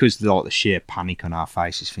because like the sheer panic on our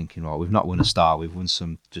faces, thinking, right, we've not won a star, we've won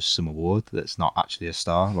some award that's not actually a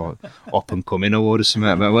star, like up and coming award or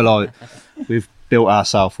something. But we're like, we've built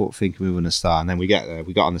ourselves up thinking we won a star, and then we get there,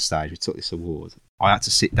 we got on the stage, we took this award. I had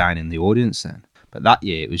to sit down in the audience then, but that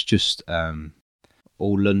year it was just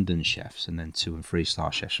all London chefs and then 2 and 3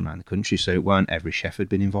 star chefs from around the country, so it weren't every chef had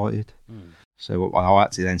been invited. So I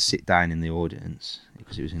had to then sit down in the audience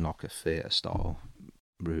because it was in like a theatre style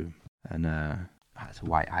room, and I had to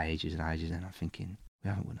wait ages and ages, and I'm thinking, we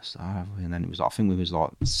haven't won a star, have we? And then I think we was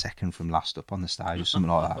like second from last up on the stage or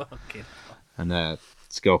something like that. And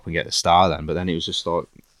to go up and get the star then, but then it was just like,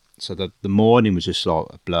 so the morning was just like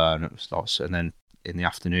a blur, and it was like, and then in the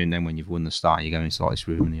afternoon, then when you've won the star, you go into like this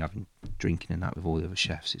room and you're having drinking and that with all the other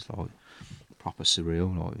chefs. It's like proper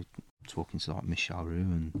surreal, like talking to like Michel Roux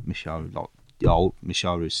and like the old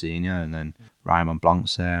Michel Roux senior, and then Raymond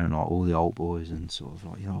Blanc's there and like all the old boys, and sort of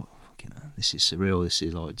like, this is surreal. This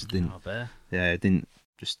is like, didn't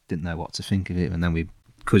know what to think of it. And then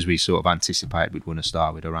because we sort of anticipated we'd won a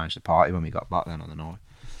star, we'd arranged a party when we got back then on the night,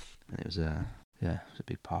 and it was a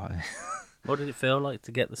big party. What did it feel like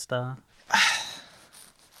to get the star?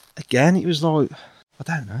 Again, it was like, I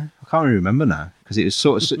don't know, I can't really remember now, because it was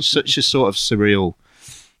sort of such a sort of surreal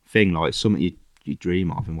thing, like something you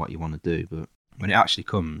dream of and what you want to do, but when it actually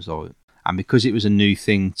comes, like, and because it was a new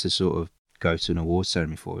thing to sort of go to an award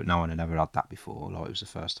ceremony for it, no one had ever had that before, like it was the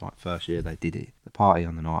first year they did it. The party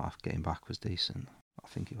on the night after getting back was decent. I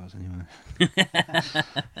think it was anyway.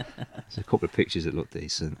 There's a couple of pictures that look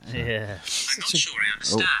decent. So. Yeah. I'm not sure I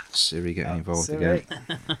understand. Siri getting involved Siri.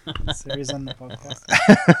 again. Siri's on the podcast.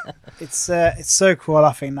 It's so cool,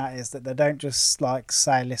 I think that is, that they don't just like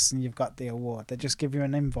say, listen, you've got the award. They just give you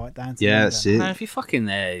an invite down to Yeah, London. that's it. No, if you're fucking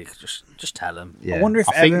there, just tell them. Yeah. I wonder if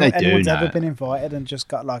I think they do anyone's now. ever been invited and just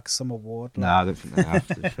got like some award. No, I don't think they have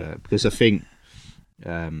to be fair. Because I think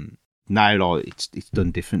now, like, it's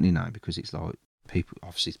done differently now, because it's like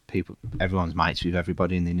everyone's mates with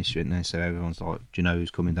everybody in the industry, isn't they? So everyone's like, do you know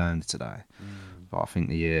who's coming down today? But I think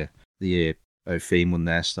the year Opheme won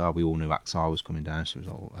their star, we all knew Akhtar was coming down, so it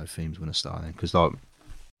was like, Opheme's won a star then, because like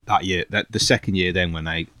that year, the second year then, when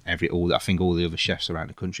I think all the other chefs around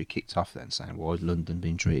the country kicked off then, saying, why is London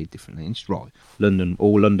being treated differently? And it's right,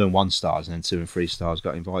 all London 1 stars, and then 2 and 3 stars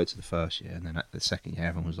got invited to the first year, and then at the second year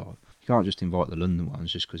everyone was like, you can't just invite the London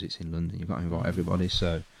ones just because it's in London, you've got to invite everybody.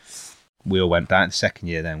 So we all went down. The second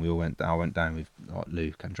year then, I went down with like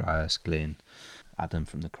Luke, Andreas, Glyn, Adam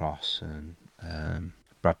from the Cross, and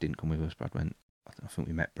Brad didn't come with us. Brad went, I think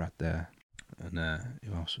we met Brad there, and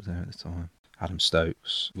who else was there at the time? Adam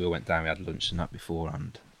Stokes. We all went down, we had lunch and that before,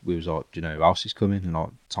 and we was like, do you know who else is coming? And like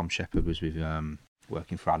Tom Shepherd was with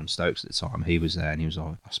working for Adam Stokes at the time. He was there, and he was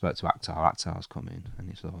like, I spoke to Akhtar's coming, and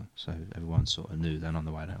he's like, so everyone sort of knew then on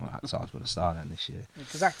the way down, well, Akhtar's going to start then this year.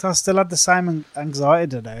 Because Akhtar still had the same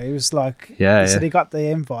anxiety today. He was like, he said he got the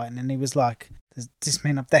invite, and then he was like, does this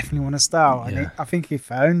mean I've definitely won a star? Yeah. And I think he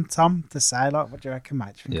phoned Tom to say, like, what do you reckon,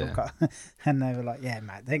 mate? Do you think Yeah. I've got... And they were like, yeah,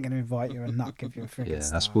 mate, they're going to invite you and not give you a freaking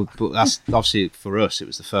star. But that's obviously for us, it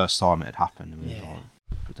was the first time it had happened, and we Yeah. were like,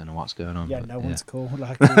 we don't know what's going on. Yeah, but, no one's cool.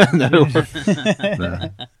 Like, No. No.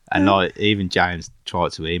 And like even James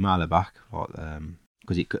tried to email her back, like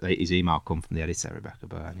because his email come from the editor Rebecca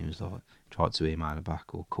Burr, and he was like tried to email her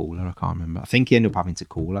back or call her. I can't remember. I think he ended up having to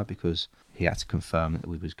call her because he had to confirm that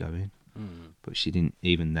we was going. But she didn't.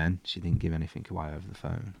 Even then, she didn't give anything away over the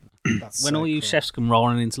phone. that's When so all you cool. chefs come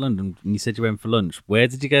rolling into London, and you said you went for lunch, where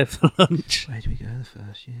did you go for lunch? Where did we go the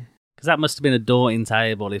first year? Because that must have been a daunting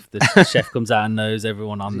table if the chef comes out and knows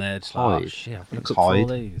everyone on there. Just like, oh, Hyde? shit, I've It got was to cook for all Hyde.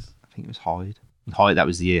 these. I think it was Hyde. Hyde. That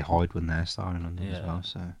was the year Hyde won their star in London as Yeah. well.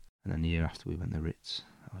 So, and then the year after we went the Ritz.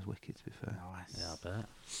 That was wicked, to be fair. Nice. Yeah, I bet.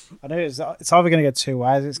 I know it's either going to go 2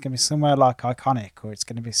 ways. It's going to be somewhere like iconic, or it's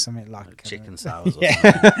going to be something like Chicken sours or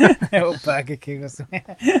something. yeah, or Burger King or something.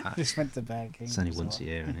 Just went to Burger King. It's only once a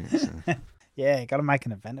year, isn't it? So. Yeah, you got to make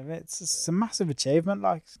an event of it. It's a massive achievement.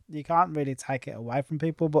 Like, you can't really take it away from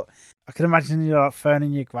people. But I can imagine you're like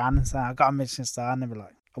phoning your gran and saying, "I got a Michelin star," and they'll be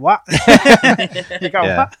like, "What? You got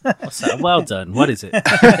Yeah. what?" What's that? Well done. What is it?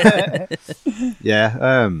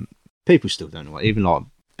 Yeah, people still don't know what, even like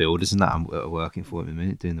builders and that I'm working for at the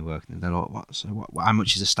minute, doing the work, and they're like, what? So what? How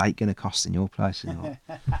much is a steak going to cost in your place? And like,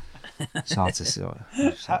 it's hard to see.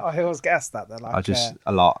 I always get asked that. They're like, I just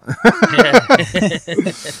a lot.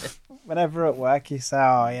 Whenever at work you say,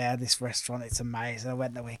 "Oh yeah, this restaurant, it's amazing. I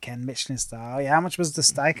went the weekend, Michelin star. Oh yeah, how much was the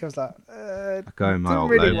steak?" I was like, I go in my didn't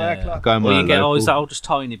old really local. work I like go in my Or you own get local. always that just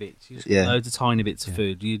tiny bits. You just get Yeah. loads of tiny bits of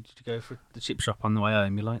food. You go for the chip shop on the way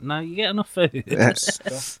home. You're like, no, you get enough food.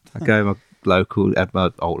 stuff. I go in my local, at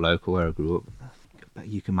my old local where I grew up. But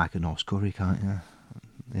you can make a nice curry, can't you?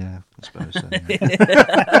 Yeah, I suppose so.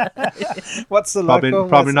 Yeah. What's the probably local?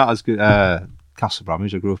 probably not as good. Castle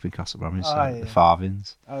Bromwich. I grew up in Castle Bromwich, so Oh, yeah. the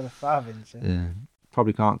Farthings. Oh, the Farthings. Yeah. Yeah.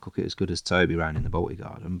 Probably can't cook it as good as Toby round in the Balti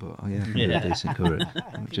Garden, but I can do a decent curry.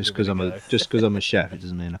 Just because I'm a chef, it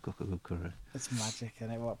doesn't mean I cook a good curry. It's magic,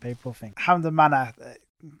 isn't it? What people think. Hamden Manor.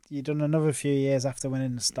 You done another few years after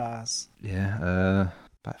winning the Stars. Yeah,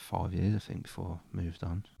 about 5 years I think before I moved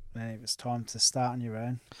on. Then it was time to start on your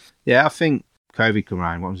own. Yeah, I think COVID came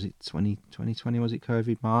around. What was it? 2020 was it?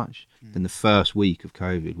 COVID March. Then the first week of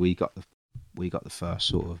COVID, we got the first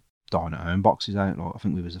sort of dine at home boxes out. Like, I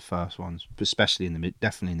think we was the first ones, especially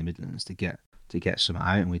definitely in the Midlands, to get some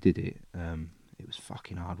out, and we did it. It was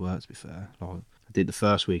fucking hard work, to be fair. Like, I did the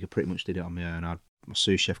first week. I pretty much did it on my own. I had my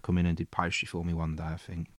sous chef come in and did pastry for me one day, I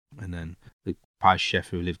think, and then the pastry chef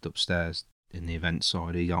who lived upstairs in the event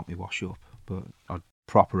side, he helped me wash up. But I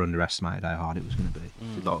proper underestimated how hard it was going to be.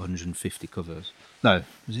 Did like 150 covers. No,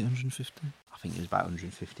 was it 150? I think it was about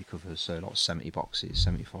 150 covers, so like 70 boxes,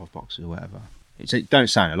 75 boxes or whatever. It don't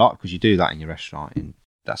sound a lot because you do that in your restaurant, and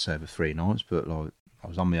that's over 3 nights, but like I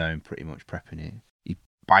was on my own pretty much prepping it. It's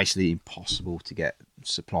basically impossible to get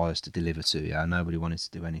suppliers to deliver to you. Nobody wanted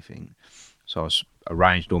to do anything. So I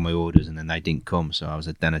arranged all my orders and then they didn't come, so I was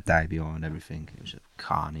then a day behind everything. It was a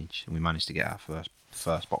carnage, and we managed to get our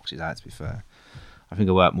first boxes out, to be fair. I think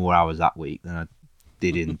I worked more hours that week than I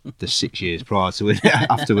did in the 6 years prior to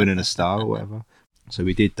after winning a star or whatever. So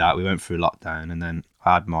we did that. We went through lockdown, and then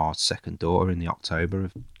I had my second daughter in the October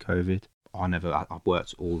of COVID. I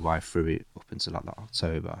worked all the way through it up until like that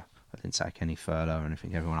October. I didn't take any furlough or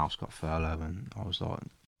anything. Everyone else got furlough, and I was like,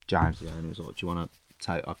 James, the owner was like, "Do you want to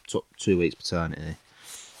take?" I took 2 weeks paternity.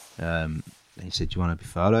 And he said, "Do you want to be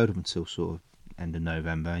furloughed up until sort of end of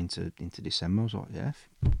November into December?" I was like, "Yeah,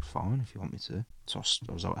 fine if you want me to." So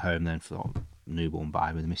I was at home then for like newborn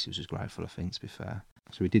baby. The missus was grateful, I think, to be fair.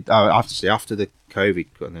 So we did. After the COVID,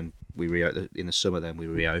 and then in the summer. Then we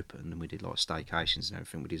reopened and we did like staycations and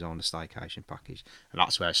everything. We designed a staycation package, and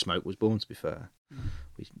that's where Smoke was born. To be fair,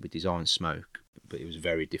 we designed Smoke, but it was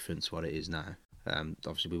very different to what it is now.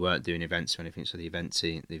 Obviously, we weren't doing events or anything. So the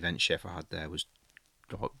event chef I had there was.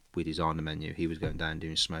 We designed the menu. He was going down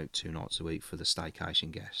doing Smoke 2 nights a week for the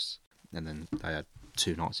staycation guests, and then they had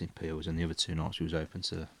 2 nights in Peels, and the other 2 nights we was open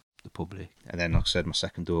to the public. And then, like I said, my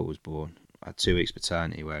second daughter was born. I had 2 weeks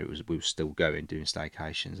paternity where we were still going doing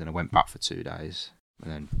staycations, and I went back for 2 days,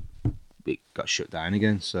 and then it got shut down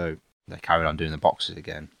again. So they carried on doing the boxes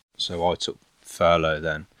again. So I took furlough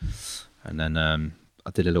then, and then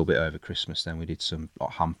I did a little bit over Christmas. Then we did some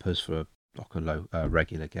like hampers for a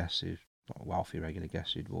regular guest who. A wealthy regular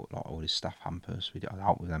guest who'd bought like all his staff hampers. I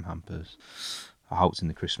helped with them hampers. I helped in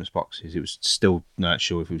the Christmas boxes. It was still not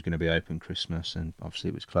sure if it was going to be open Christmas, and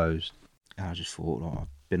obviously it was closed. And I just thought, I've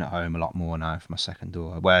been at home a lot more now for my second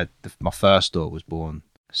daughter. Where my first daughter was born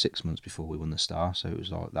 6 months before we won the star, so it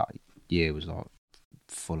was like that year was like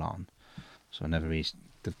full on. So I never really.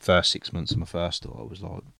 The first 6 months of my first daughter was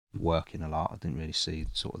like working a lot. I didn't really see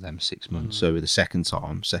sort of them 6 months. So with the second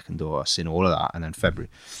daughter, I seen all of that, and then February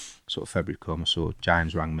come, I saw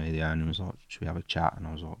James rang me, the owner, and was like, "Should we have a chat?" And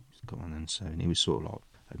I was like, "Come on then." So and it was sort of like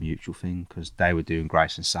a mutual thing because they were doing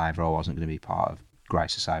Grace and Savour. I wasn't going to be part of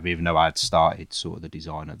Grace and Savour, even though I had started sort of the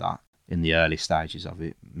design of that in the early stages of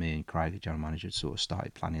it. Me and Craig, the general manager, had sort of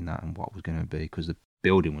started planning that and what it was going to be, because the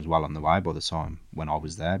building was well on the way by the time when I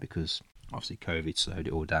was there, because obviously COVID slowed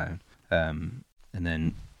it all down. And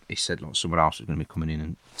then he said like someone else was going to be coming in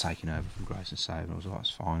and taking over from Grace and Savour. I was like, "That's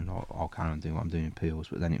fine, I'll carry on doing what I'm doing in Peels."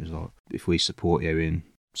 But then it was like, if we support you in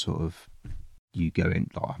sort of you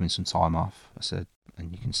going like having some time off, I said,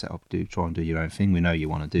 and you can try and do your own thing. We know you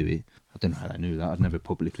want to do it. I don't know how they knew that. I'd never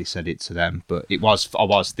publicly said it to them, but I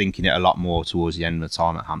was thinking it a lot more towards the end of the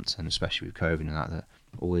time at Hampton, especially with COVID and that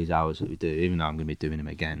all these hours that we do, even though I'm going to be doing them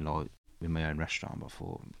again like with my own restaurant, but I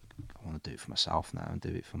thought I want to do it for myself now and do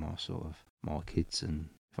it for my kids. And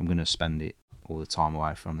if I'm going to spend it all the time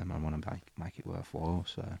away from them, I want to make it worthwhile.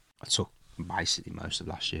 So I took basically most of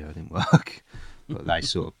last year. I didn't work, but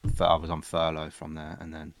I was on furlough from there,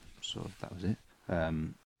 and then sort of that was it.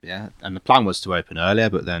 And the plan was to open earlier,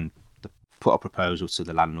 but then put a proposal to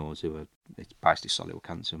the landlords it's basically Solihull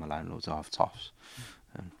Cancer, my landlords are toffs,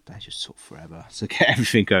 and they just took forever to get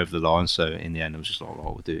everything over the line. So in the end, I was just like,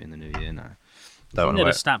 we'll do it in the new year now. You'd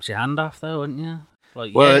have snapped your hand off though, wouldn't you?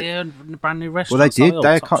 Like, Well, brand new restaurant. Well, they did. style,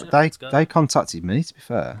 They top shit, they let's go. they contacted me. To be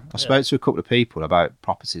fair, I spoke to a couple of people about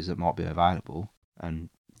properties that might be available, and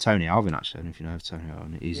Tony Alvin actually. I don't know if you know of Tony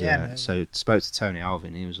Alvin. He's so spoke to Tony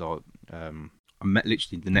Alvin. He was like, I met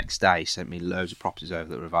literally the next day. He sent me loads of properties over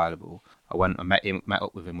that were available. I met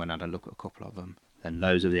up with him when I had a look at a couple of them. Then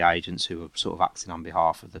loads of the agents who were sort of acting on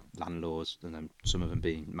behalf of the landlords, and then some of them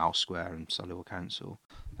being Mouse Square and Solihull Council,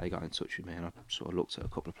 they got in touch with me, and I sort of looked at a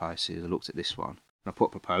couple of places. I looked at this one, and I put a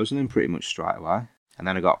proposal in pretty much straight away. And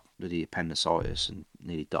then I got bloody appendicitis and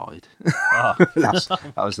nearly died. Oh.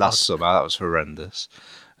 That was last summer. That was horrendous.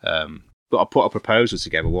 But I put a proposal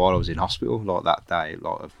together while I was in hospital, like that day,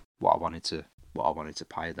 like of what I wanted to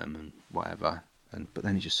pay them and whatever. But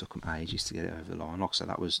then it just took them ages to get it over the line. Like I said,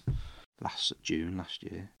 that was June last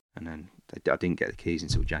year, and then I didn't get the keys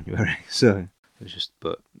until January. So it was just,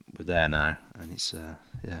 but we're there now, and it's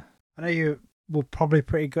yeah. I know you were probably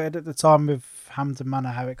pretty good at the time with Hampton Manor,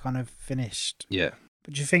 how it kind of finished. Yeah.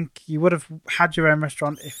 But do you think you would have had your own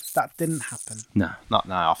restaurant if that didn't happen? No, not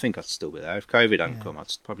now. I think I'd still be there. If COVID hadn't come,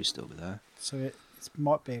 I'd probably still be there. So it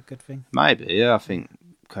might be a good thing. Maybe, yeah. I think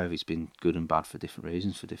COVID's been good and bad for different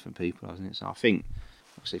reasons for different people, hasn't it? So I think,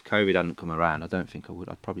 obviously, if COVID hadn't come around, I don't think I would.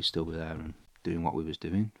 I'd probably still be there and doing what we was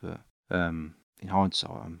doing. But in hindsight,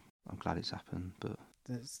 I'm glad it's happened. But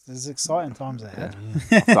there's exciting times ahead.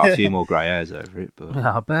 Yeah. I've got a few more grey hairs over it. But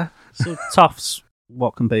Yeah, I bet. So Tufts,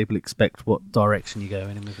 what can people expect? What direction you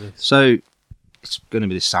going in with this? So it's going to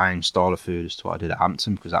be the same style of food as to what I did at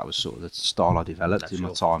Hampton, because that was sort of the style I developed That's in my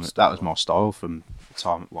your time. style. That was my style from the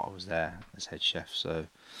time what I was there as head chef. So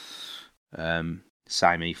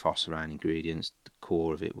same ethos around ingredients. The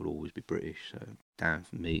core of it will always be British. So down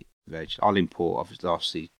for meat, veg. I'll import.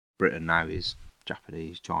 Obviously, Britain now is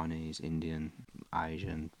Japanese, Chinese, Indian,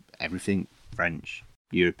 Asian, everything, French,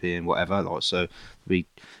 European, whatever. Like, so we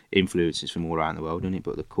influences from all around the world in it,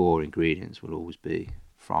 but the core ingredients will always be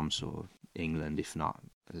from sort of England, if not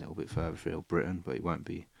a little bit further afield, Britain. But I won't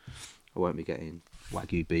be getting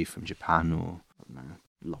Wagyu beef from Japan or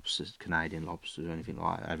lobsters, Canadian lobsters or anything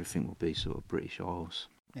like that. Everything will be sort of British oils.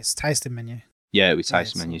 It's a tasting menu. Yeah, we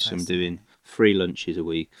taste it's menu. all So I'm tasting. doing 3 lunches a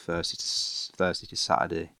week, Thursday to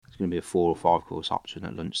Saturday. It's going to be a 4 or 5 course option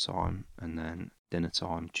at lunchtime, and then dinner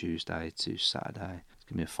time Tuesday to Saturday. It's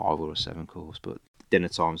going to be a 5 or a 7 course, but dinner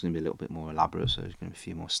time is going to be a little bit more elaborate. So there's going to be a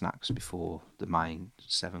few more snacks before the main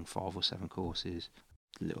 5 or 7 courses.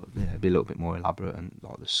 It'll be a little bit more elaborate, and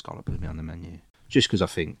like the scallop will be on the menu. Just because I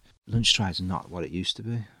think lunch trays are not what it used to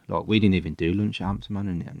be. Like, we didn't even do lunch at Hampton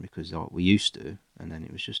Manor in the end, because like, we used to, and then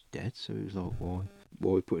it was just dead. So it was like, why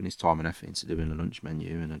are we putting this time and effort into doing a lunch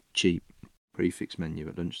menu and a cheap prefix menu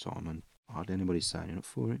at lunchtime, and hardly anybody's signing up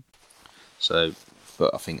for it. So,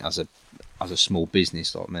 but I think as a small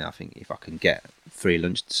business like me, I think if I can get 3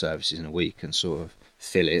 lunch services in a week and sort of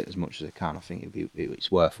fill it as much as I can, I think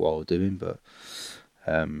it's worthwhile doing. But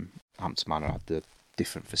Hampton Manor had the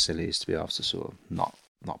different facilities to be able to sort of not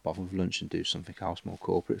bother with lunch and do something else more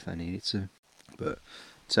corporate if they needed to. But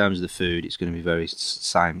in terms of the food, it's going to be very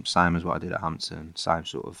same as what I did at Hampton, same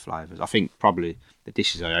sort of flavours. I think probably the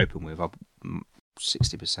dishes I open with,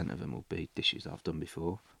 60% of them will be dishes that I've done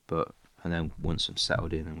before. And then once I'm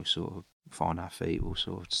settled in and we sort of find our feet, we'll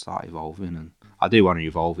sort of start evolving. And I do want to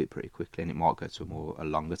evolve it pretty quickly, and it might go to a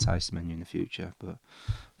longer taste menu in the future. But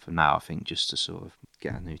for now, I think just to sort of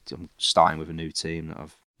get I'm starting with a new team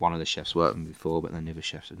that one of the chefs worked with me before, but then the other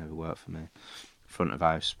chefs have never worked for me. Front of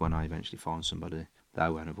house, when I eventually find somebody, they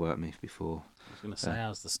won't have worked with me before. I was going to say,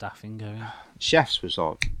 how's the staffing going? Chefs was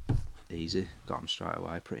like easy, got them straight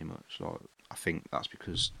away pretty much. Like, I think that's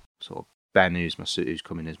because sort of Ben, who's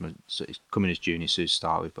coming as junior sous to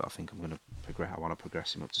start with, but I think I'm going to progress. I want to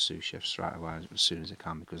progress him up to sous chef straight away as soon as I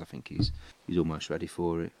can, because I think he's almost ready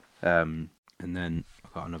for it. And then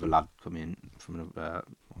I've got another lad coming from another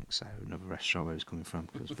restaurant where he's coming from.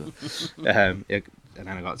 And then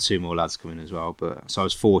I got 2 more lads coming as well. But so I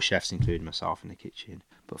was 4 chefs, including myself, in the kitchen.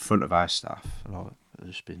 But front of house staff, they've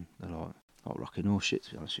just been like rocking all shit,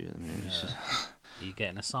 to be honest with you. At the minute. Yeah. Are you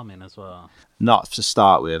getting a sum in as well? Not to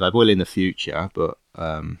start with. I will in the future, but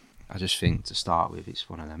I just think to start with, it's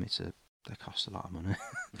one of them. They cost a lot of money.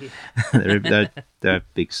 Yeah. they're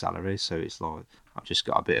big salaries, so it's like I've just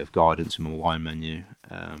got a bit of guidance in my wine menu,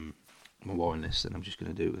 my wine list, and I'm just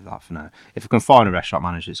going to do it with that for now. If I can find a restaurant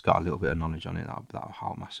manager that's got a little bit of knowledge on it, that'll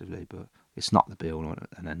help massively. But it's not the be all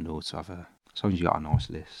and end all to have as long as you got a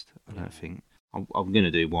nice list. I don't think I'm going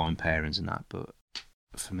to do wine pairings and that, but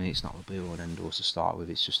for me, it's not the be all and end all to start with.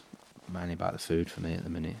 It's just mainly about the food for me at the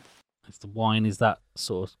minute. Is the wine, is that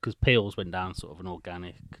sort of, because Peels went down sort of an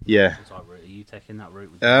organic Yeah. type route. Are you taking that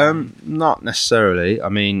route with Not necessarily. I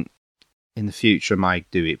mean, in the future I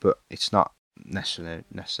might do it, but it's not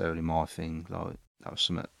necessarily my thing. Like that was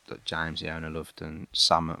something that James, the owner, loved, and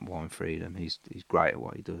Sam at Wine Freedom. He's great at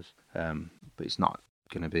what he does. But it's not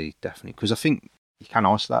going to be definitely, because I think you can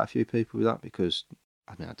isolate a few people with that, because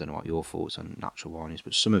I mean, I don't know what your thoughts on natural wine is,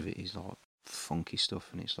 but some of it is like funky stuff,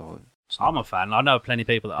 and it's like. I'm a fan. I know plenty of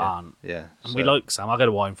people that aren't. Yeah. And we like Sam. I go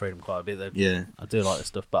to Wine Freedom quite a bit. Yeah. I do like this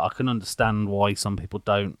stuff, but I can understand why some people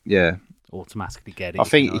don't automatically get it. I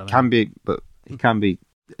think it can be, but it can be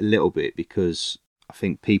a little bit, because I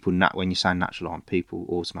think people, when you say natural wine, people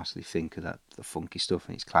automatically think of that the funky stuff,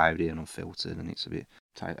 and it's cloudy and unfiltered, and it's a bit,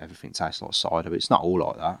 everything tastes like cider, but it's not all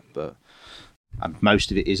like that. But and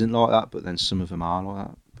most of it isn't like that, but then some of them are like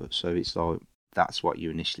that. But so it's like, that's what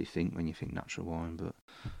you initially think when you think natural wine, but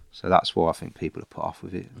so that's why I think people are put off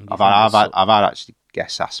with it. I've had actually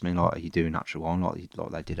guests ask me, like, are you doing natural wine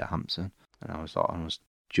like they did at Hampton? And I was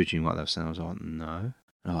judging what they were saying. I was like, no.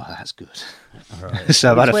 Oh, that's good. Right.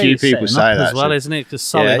 So I've had a few people say that as well, isn't it? Because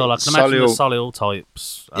Solihull, I can imagine the Solihull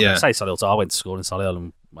types. I say Solihull, so I went to school in Solihull,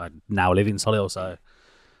 and I now live in Solihull, so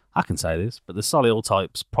I can say this. But the Solihull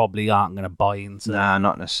types probably aren't going to buy into. Nah,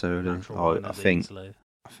 not necessarily. I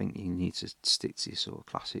think you need to stick to your sort of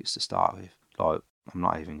classics to start with. Like, I'm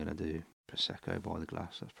not even going to do Prosecco by the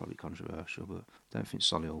glass. That's probably controversial, but I don't think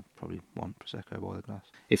Solihull probably want Prosecco by the glass.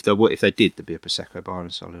 If they did, there'd be a Prosecco bar in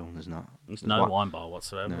Solihull, and there's not. There's no wine bar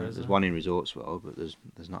whatsoever. No, there's one in Resorts World, but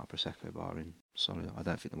there's not a Prosecco bar in Solihull. I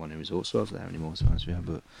don't think the one in Resorts World's there anymore, to be honest with you.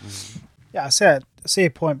 But yeah, I see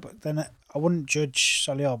a point, but then I wouldn't judge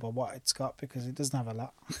Solihull by what it's got, because it doesn't have a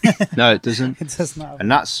lot. No, it doesn't. It does not.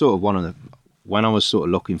 And that's sort of one of the, when I was sort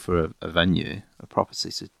of looking for a venue, a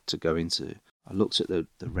property to go into, I looked at the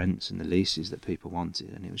rents and the leases that people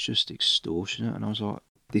wanted, and it was just extortionate. And I was like,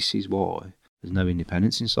 this is why there's no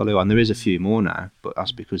independence in Solihull. And there is a few more now, but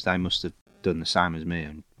that's because they must have done the same as me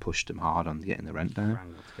and pushed them hard on getting the rent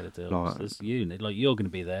down. Like, you're going to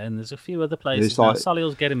be there, and there's a few other places. Like,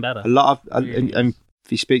 Solihull's getting better. A lot of, and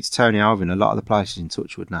if you speak to Tony Alvin, a lot of the places in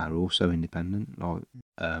Touchwood now are also independent. Like,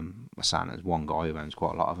 I'm saying there's one guy who owns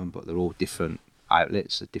quite a lot of them, but they're all different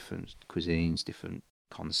outlets, different cuisines, different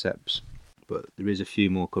concepts. But there is a few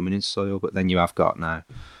more coming into Solihull. But then you have got now,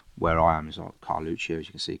 where I am is like Carluccio's.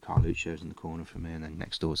 You can see Carluccio's in the corner from me, and then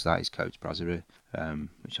next door to that is Coates Brasserie,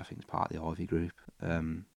 which I think is part of the Ivy Group.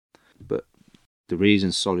 But the reason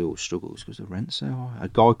Solihull struggles is because the rent's so high. A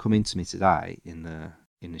guy come into me today in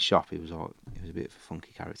the shop. He was a bit of a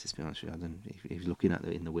funky character, to be honest with you. He was looking at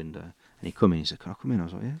in the window, and he come in. He said, "Can I come in?" I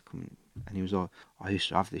was like, "Yeah, come in." And he was like, "I used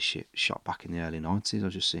to have this shop back in the early 90s. I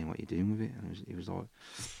was just seeing what you're doing with it." And he was like,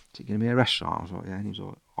 "Is it going to be a restaurant?" I was like, "Yeah." And he was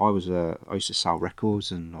like, I used to sell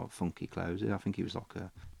records and like funky clothes. I think he was like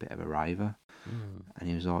a bit of a raver. And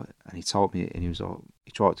he was like, and he told me, and he was like,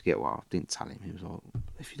 he tried to get what I didn't tell him. He was like,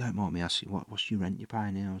 "If you don't mind me asking, what's your rent you're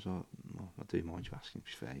paying here?" I was like, "Well, I do mind you asking, to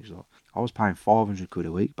be fair." He was like, "I was paying 500 quid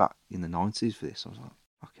a week back in the 90s for this." I was like,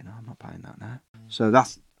 "Fucking hell, I'm not paying that now." So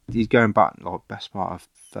he's going back like best part of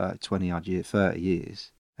 30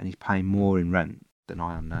 years, and he's paying more in rent than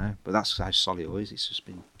I am now. But that's how Solihull is. It's just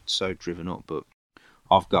been so driven up. But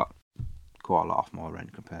I've got quite a lot off my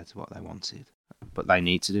rent compared to what they wanted. But they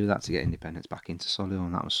need to do that to get independence back into Solihull,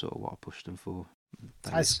 and that was sort of what I pushed them for.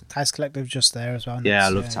 Taste Collective just there as well. Yeah, I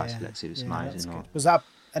love Taste Collective. It's amazing. Was that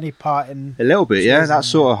any part in... A little bit, yeah. That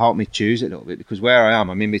sort of helped me choose it a little bit, because where I am,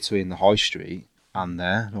 I'm in between the high street and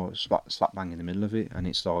there, like slap bang in the middle of it, and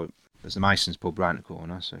it's like, there's the Mason's pub right in the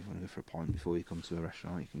corner, so if you want to go for a pint before you come to a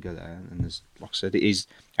restaurant, you can go there. And there's, like I said, it is,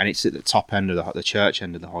 and it's at the top end of the church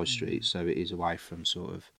end of the high street, so it is away from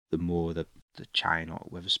sort of the chain, like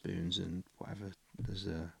Weatherspoons and whatever. There's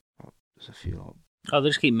a few like... Oh, they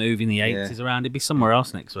just keep moving the Yates around. It'd be somewhere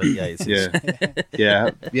else next week. Yates.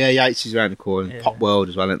 yeah. Yates is around the corner. Pop World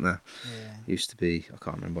as well, isn't there? Yeah. Used to be. I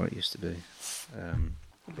can't remember what it used to be.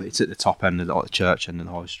 But it's at the top end of the church end of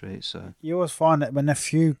the high street. So you always find that when a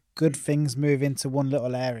few good things move into one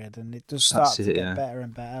little area, then it does start to get better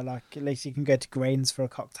and better. Like, at least you can go to Greens for a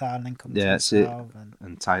cocktail and then come to yourself.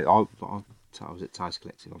 I was at Taste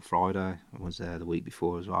Collective on Friday. I was there the week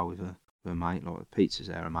before as well with a mate. Like, the pizzas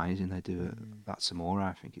there are amazing. They do that's Samora,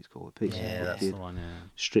 I think it's called. The pizza, that's the one. Yeah.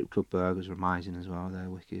 Strip club burgers are amazing as well. They're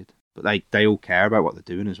wicked. But they all care about what they're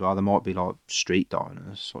doing as well. There might be like street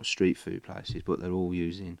diners, like street food places, but they're all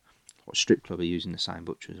using, like Strip Club are using the same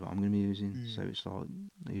butcher as what I'm going to be using. So it's like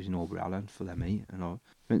they're using Aubrey Allen for their meat. And I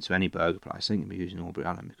went to any burger place, I think they'd be using Aubrey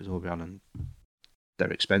Allen, because Aubrey Allen,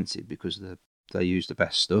 they're expensive because they use the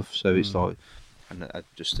best stuff. So it's like, and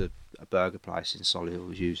just a burger place in Solihull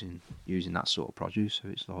was using that sort of produce. So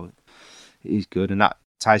it's like, it is good. And that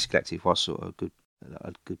Taste Collective was sort of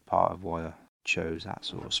a good part of why chose that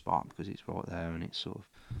sort of spot because it's right there, and it's sort of,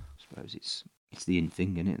 I suppose it's the in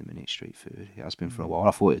thing, isn't it, at the minute, street food. It has been for a while.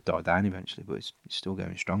 I thought it'd die down eventually, but it's still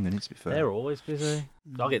going strong, isn't it, to be fair? They're always busy.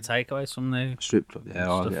 I get takeaways from there. Strip club, yeah.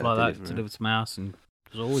 Stuff like that delivered to my house, and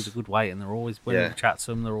there's always a good wait, and they're always, when you chat to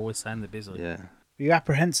them, they're always saying they're busy. Yeah. Are you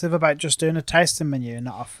apprehensive about just doing a tasting menu and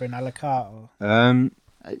not offering a la carte? Or?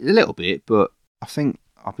 A little bit, but I think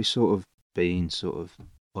I'll be sort of being sort of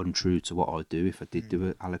untrue to what I'd do if I did do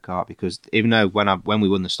it a la carte, because even though when we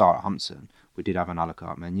won the Star at Hampton, we did have an a la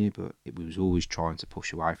carte menu, but we was always trying to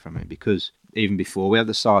push away from it, because even before we had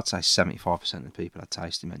the Star, I'd say 75% of the people had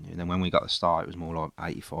tasting menu, and then when we got the Star, it was more like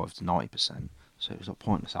 85 to 90%. So it was like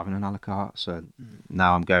pointless having an a la carte. So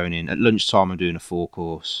now I'm going in at lunchtime. I'm doing a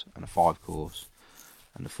 4-course and a 5-course,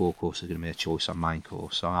 and the 4-course is going to be a choice on main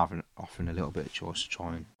course. So I'm offering a little bit of choice to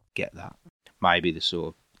try and get that. Maybe the sort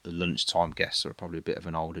of the lunchtime guests are probably a bit of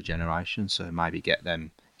an older generation, so maybe get them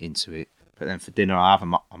into it. But then for dinner,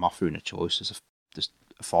 I'm offering a choice. There's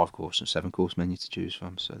a 5-course and 7-course menu to choose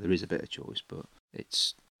from, so there is a bit of choice, but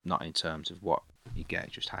it's not in terms of what you get,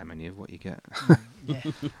 just how many of what you get. Yeah.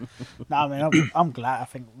 No, I mean, I'm glad. I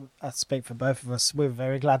think I speak for both of us. We're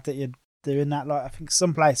very glad that you're doing that. Like, I think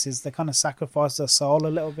some places they kind of sacrifice their soul a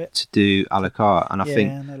little bit to do a la carte, and I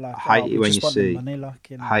think like, I hate it when you see money, like,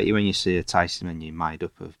 you know. I hate it when you see a tasting menu made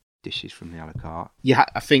up of dishes from the a la carte. Yeah,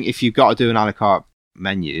 I think if you've got to do an a la carte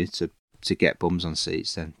menu to get bums on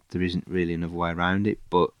seats, then there isn't really another way around it.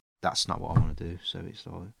 But that's not what I want to do. So it's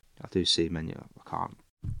like, I do see a menu. I can't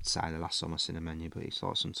say the last time I seen a menu, but it's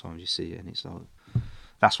like sometimes you see it and it's like,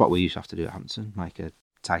 that's what we used to have to do at Hampton, make a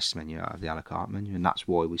taste menu out of the a la carte menu, and that's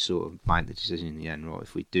why we sort of made the decision in the end, right,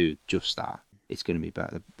 if we do just that, it's going to be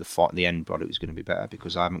better. The end product is going to be better,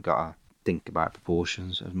 because I haven't got to think about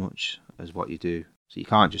proportions as much as what you do. So you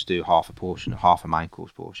can't just do half a main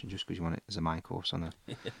course portion just because you want it as a main course on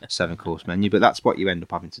a 7-course menu. But that's what you end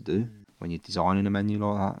up having to do when you're designing a menu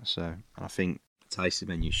like that. So, and I think the tasting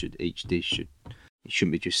menu each dish it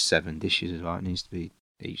shouldn't be just 7 dishes as well. It needs to be,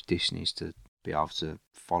 each dish needs to be able to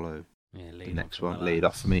follow the next one, lead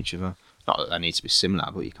off from each other. Not that they need to be similar,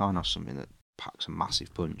 but you can't have something that packs a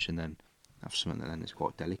massive punch and then have something that then is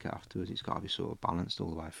quite delicate afterwards. It's got to be sort of balanced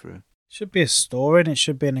all the way through. Should be a story, and it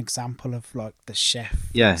should be an example of like the chef.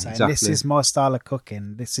 Yeah, saying, exactly. This is my style of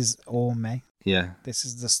cooking. This is all me. Yeah. This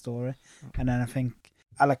is the story. And then I think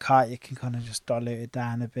a la carte, you can kind of just dilute it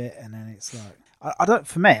down a bit, and then it's like, I don't.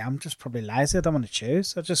 For me, I'm just probably lazy. I don't want to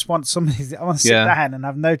choose. I just want somebody. I want to sit down and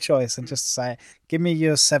have no choice and just say, "Give me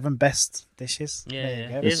your 7 best dishes."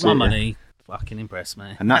 Yeah, here's my money. Fucking impress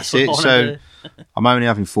me. And that's it. So I'm only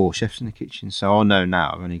having 4 chefs in the kitchen, so I know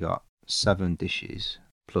now I've only got 7 dishes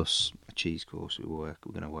plus a cheese course we're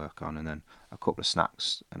going to work on, and then a couple of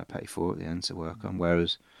snacks and a petit four at the end to work on.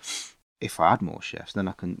 Whereas if I had more chefs, then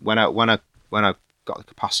I can when I got the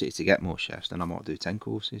capacity to get more chefs, then I might do 10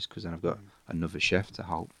 courses, because then I've got another chef to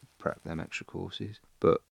help prep them extra courses.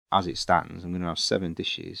 But as it stands, I'm going to have 7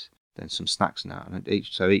 dishes, then some snacks now, and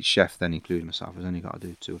each chef, then including myself, has only got to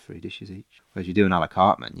do 2 or 3 dishes each. Whereas you do an a la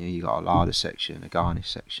carte menu, you got a larder section, a garnish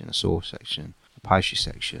section, a sauce section, a pastry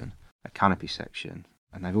section, a canopy section,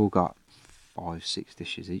 and they've all got 5-6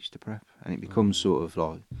 dishes each to prep, and it becomes sort of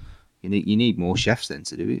like you need more chefs then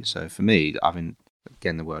to do it. So for me, having,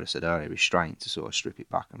 again, the word I said earlier, restraint, to sort of strip it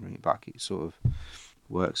back and bring it back, it sort of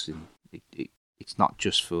works in it's not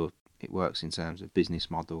just for, it works in terms of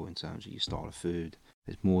business model, in terms of your style of food.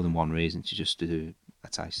 There's more than one reason to just do a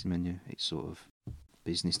tasting menu. It's sort of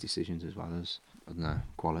business decisions as well as, I don't know,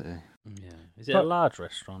 quality. Yeah. Is it a large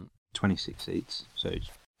restaurant? 26 seats, so it's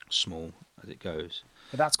small as it goes.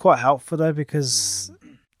 But that's quite helpful though, because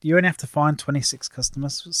you only have to find 26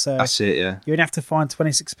 customers. So that's it, yeah. You only have to find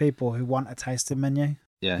 26 people who want a tasting menu.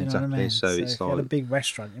 Yeah, you know exactly. What I mean? So it's if like, you had a big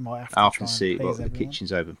restaurant, you might have to I try can and see, please the everyone.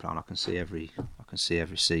 kitchen's open plan. I can see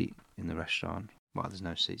every seat in the restaurant. Well, there's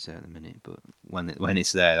no seats there at the minute, but when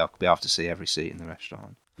it's there, I'll be able to see every seat in the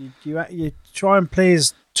restaurant. You try and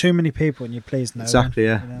please too many people, and you please no exactly,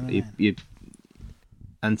 one. Yeah. You know what I mean?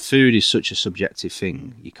 And food is such a subjective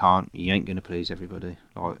thing. You ain't going to please everybody.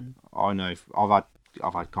 Like I know,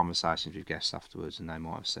 I've had conversations with guests afterwards, and they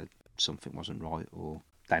might have said something wasn't right, or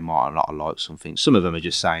they might not have liked something. Some of them are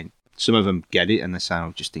just saying, some of them get it and they say, I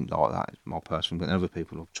just think like that. It's my personal. But other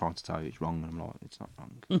people are trying to tell you it's wrong, and I'm like, it's not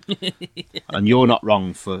wrong. And you're not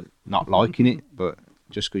wrong for not liking it, but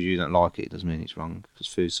just because you don't like it doesn't mean it's wrong, because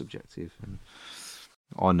food's subjective. And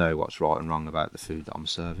I know what's right and wrong about the food that I'm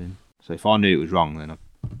serving. So if I knew it was wrong, then I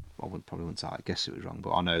probably wouldn't say I guess it was wrong.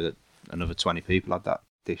 But I know that another 20 people had that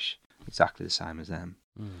dish exactly the same as them.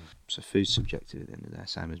 So food's subjective at the end of the day,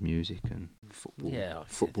 same as music and football. Yeah,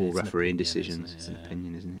 football refereeing opinion, decisions. it? It's an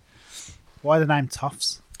opinion, isn't it? Why the name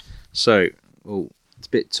Toffs? So, well, it's a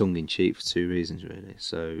bit tongue-in-cheek for two reasons, really.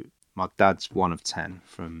 So, my dad's one of 10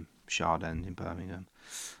 from Shard End in Birmingham.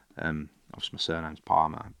 Obviously, my surname's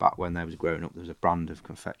Palmer. Back when they was growing up, there was a brand of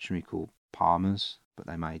confectionery called Palmer's, but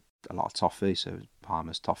they made a lot of toffee, so it was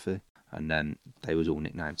Palmer's Toffee. And then they was all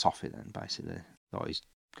nicknamed Toffee then, basically. Like, he's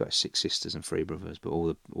got 6 sisters and 3 brothers, but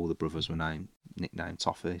all the brothers were nicknamed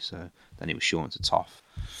Toffee, so then it was shortened to Toff.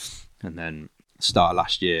 And then start of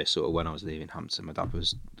last year, sort of when I was leaving Hampton, my dad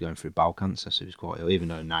was going through bowel cancer, so he was quite ill. Even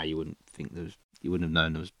though now you wouldn't have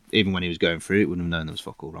known there was, even when he was going through it, wouldn't have known there was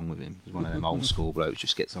fuck all wrong with him. He was one of them old school blokes,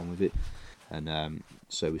 just gets on with it. And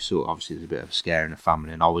so we sort of, obviously there's a bit of a scare in the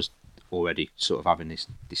family, and I was already sort of having this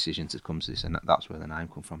decision to come to this, and that's where the name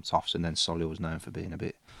come from, Toffs. And then Solly was known for being a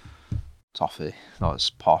bit toffee, like it's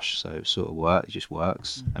posh, so it sort of works. It just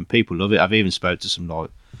works, and people love it. I've even spoke to some like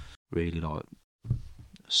really like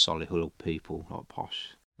Solihull people, like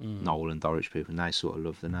posh Noel and Dorwich people, and they sort of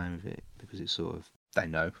love the name of it because it's sort of, they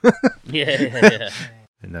know. Yeah.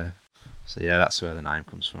 You know. So yeah, that's where the name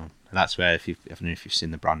comes from, and that's where, I don't know if you've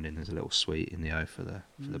seen the branding, there's a little sweet in the O for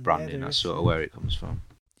the branding. That's sort of where it comes from.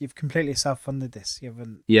 You've completely self-funded this. You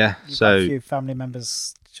haven't. Yeah. You've So got a few family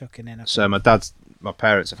members chucking in. So my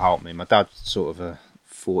parents have helped me. My dad's sort of a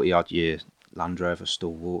 40-odd year Land Rover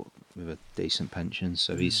stalwart with a decent pension,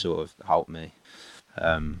 so he's sort of helped me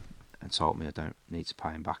and told me I don't need to pay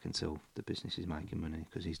him back until the business is making money,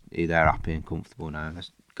 because they're happy and comfortable now.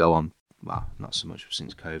 Let's go on, well, not so much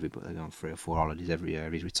since COVID, but they go on 3 or 4 holidays every year.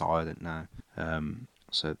 He's retired now.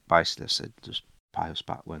 So basically I said, just pay us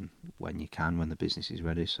back when you can, when the business is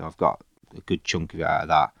ready. So I've got a good chunk of it out of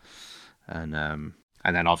that.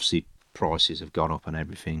 And then obviously prices have gone up and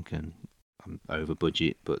everything, and I'm over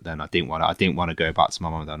budget. But then I didn't want to go back to my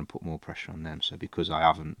mum and dad and put more pressure on them. So because I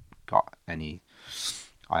haven't got any,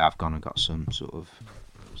 I have gone and got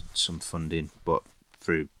some funding, but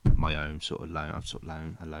through my own sort of loan. I've sort of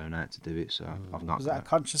loan a loan out to do it. So I've not. Was that a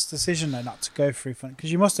conscious decision though, not to go through funding?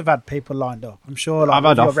 Because you must have had people lined up. I'm sure. Like,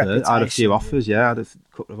 I've had your offers. I had a few reputation, offers. Yeah, I had a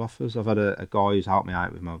couple of offers. I've had a guy who's helped me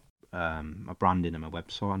out with my my branding and my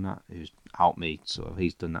website and that, who's helped me sort of.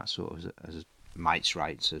 He's done that sort of as a mate's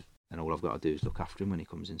rates, and all I've got to do is look after him when he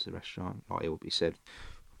comes into the restaurant. Like he said,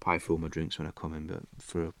 pay for all my drinks when I come in, but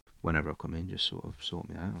for whenever I come in, just sort of sort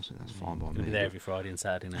me out. I said that's fine by me. You'll be there every Friday and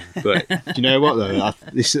Saturday now. But do you know what though?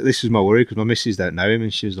 This was my worry, because my missus don't know him,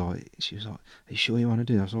 and she was like, "Are you sure you want to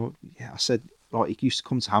do that?" I was like, "Yeah." I said, like, he used to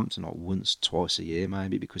come to Hampton like once, twice a year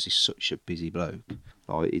maybe, because he's such a busy bloke.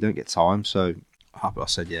 Like he don't get time. So I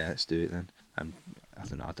said, "Yeah, let's do it then." And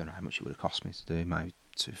I don't know how much it would have cost me to do, maybe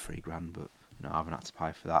 $2-3 grand, but I haven't had to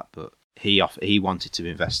pay for that. But he wanted to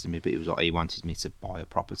invest in me, but it was like he wanted me to buy a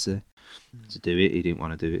property to do it. He didn't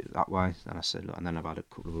want to do it that way. And I said, look, and then I've had a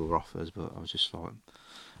couple of other offers, but I was just like,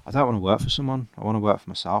 I don't want to work for someone. I want to work for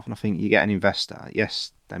myself. And I think you get an investor.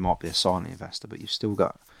 Yes, they might be a silent investor, but you've still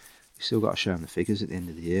got to show them the figures at the end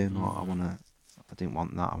of the year. And I didn't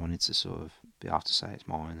want that. I wanted to sort of be able to say it's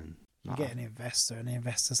mine. And you get an investor, and the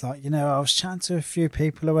investor's like, I was chatting to a few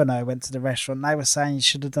people who I know went to the restaurant, and they were saying you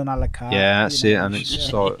should have done a la carte. Yeah, that's it. And it's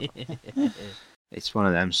just like, it's one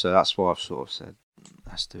of them. So that's why I've sort of said,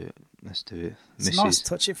 let's do it. It's a nice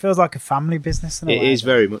touch. It feels like a family business. It is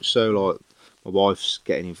very much so. Like my wife's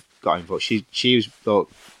got involved. She was like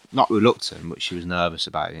not reluctant, but she was nervous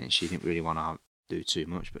about it, and she didn't really want to do too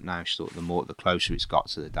much. But now she thought the closer it's got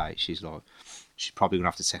to the date, she's probably gonna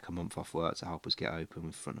have to take a month off work to help us get open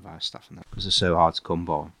with front of house stuff and that, because they're so hard to come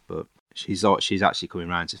by. But she's actually coming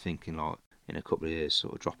around to thinking like in a couple of years,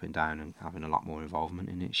 sort of dropping down and having a lot more involvement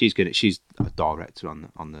in it. She's a director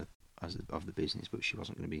of the business, but she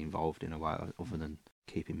wasn't going to be involved in a way other than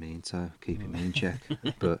keeping me in check,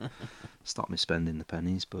 but stop me spending the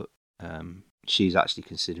pennies. But she's actually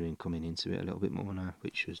considering coming into it a little bit more now,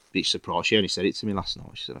 which surprised. She only said it to me last night.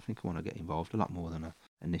 She said, I think I want to get involved a lot more than I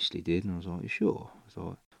initially did. And I was like, you sure? I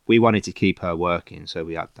thought we wanted to keep her working, so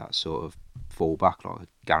we had that sort of fallback, like a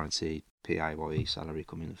guaranteed PAYE salary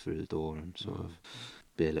coming through the door, and sort of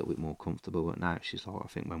be a little bit more comfortable. But now she's like, I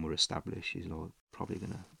think when we're established, she's like probably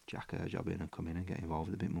going to jack her job in and come in and get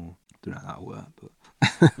involved a bit more. Don't know how that'll work, but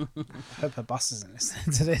I hope her boss isn't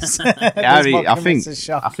listening to this. Yeah, I think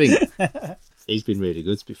he's been really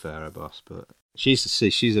good, to be fair, her boss. But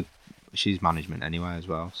she's management anyway as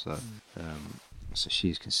well, so so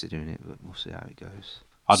she's considering it, but we'll see how it goes.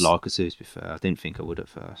 I'd like her to be fair. I didn't think I would at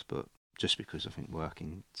first, but just because I think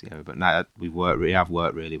working together. But now we have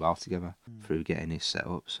worked really well together through getting this set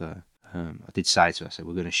up. So I did say to her, I said,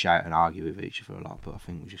 we're going to shout and argue with each other a lot, but I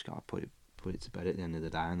think we just got to put it to bed at the end of the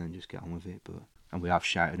day and then just get on with it. But and we have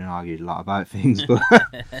shouted and argued a lot about things, but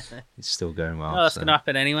it's still going well. Oh, that's going to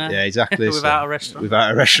happen anyway. Yeah, exactly. Without a restaurant.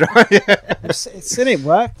 Without a restaurant, yeah. It's seen it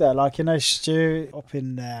work though. Like, you know, Stu up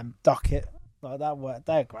in Docket, like that work.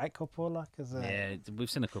 They're a great couple. Like, yeah,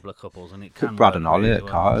 we've seen a couple of couples, and it can. Brad and work Ollie really at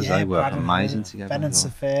well. Carter's, they work Brad and amazing Ollie, together. Ben and as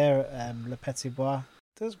well. Sophia at Le Petit Bois.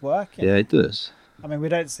 It does work. Yeah, it does. I mean, we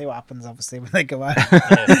don't see what happens, obviously, when they go out.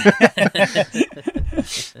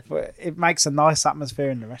 But it makes a nice atmosphere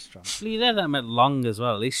in the restaurant. Well, you're there that long as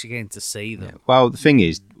well. At least you're getting to see them. Yeah. Well, the thing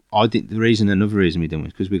is, another reason we done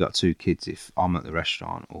was because we got 2 kids. If I'm at the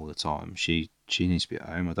restaurant all the time, she needs to be at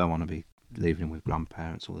home. I don't want to be leaving with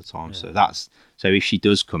grandparents all the time. Yeah. So if she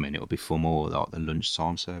does come in, it'll be for more like the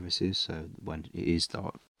lunchtime services. So when it is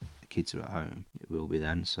like the kids are at home, it will be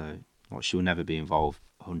then. So like she'll never be involved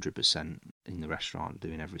 100% in the restaurant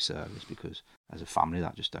doing every service, because as a family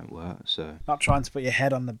that just don't work. So Not trying to put your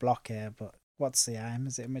head on the block here, but what's the aim?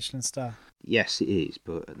 Is it a Michelin star? yes, it is.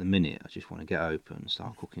 But at the minute, I just want to get open,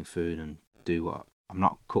 start cooking food, and do what I'm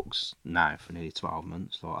not cooked now for nearly 12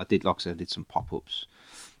 months. Like I said, I did some pop-ups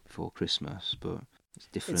before Christmas, but it's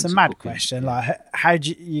different. It's a to mad cooking. question. Yeah. Like, how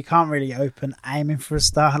do you can't really open aiming for a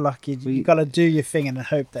star. Like, you got to do your thing and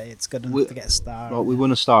hope that it's good enough to get a star. Like we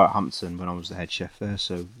won a star at Hampton when I was the head chef there,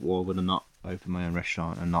 so why would I not open my own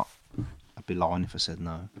restaurant and not? I'd be lying if I said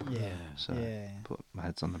no. Yeah. So Yeah. put my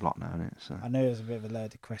head's on the block now, innit? So I knew it was a bit of a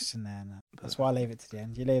loaded question there. And that's why I leave it to the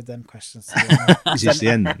end. You leave them questions to the end. is this the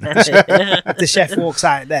end? Then? If the chef walks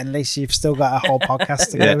out, then at least you've still got a whole podcast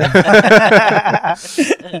to go with.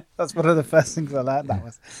 That's one of the first things I learned. That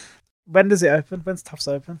was. When does it open? When's Toffs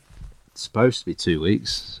open? It's supposed to be 2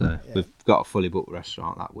 weeks, so Yeah. we've got a fully booked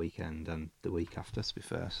restaurant that weekend and the week after, to be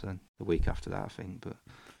fair. So the week after that, I think. But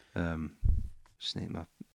just need my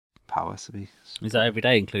power to be Is that every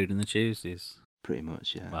day, including the Tuesdays? pretty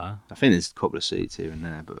much, yeah. Wow. I think there's a couple of seats here and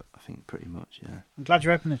there, but I think pretty much, yeah. I'm glad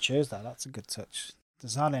you're open on Tuesday. That's a good touch.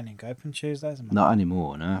 There's hardly any open Tuesdays. am I? Not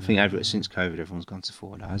anymore, no. I think since COVID, everyone's gone to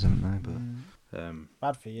 4 days, haven't they? But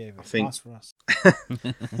Bad for you, but I think- nice for us.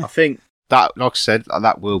 I think that, like I said,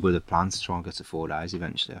 that will be the plan, to try and go to 4 days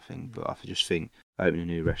eventually, I think. But I just think opening a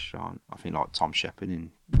new restaurant, I think like Tom Shepherd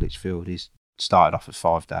in Lichfield, he's started off at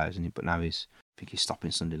 5 days, but now he's stopping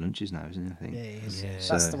Sunday lunches now, isn't he? I think. Yeah, he is. Yeah. That's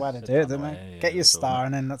So- the way to So do it, that don't way, they? yeah, Get your that's all star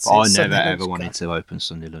and then that's But I it. Sunday never lunch ever wanted crack. to open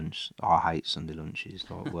Sunday lunch. I hate Sunday lunches,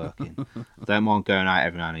 like working. I don't mind going out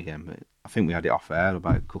every now and again, but I think we had it off air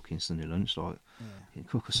about cooking Sunday lunch. Like, you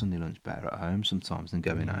cook a Sunday lunch better at home sometimes than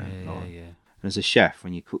going out. Like, Yeah. And as a chef,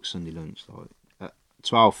 when you cook Sunday lunch, like at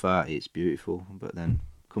 12:30, it's beautiful, but then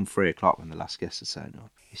come 3 o'clock when the last guest is turning up,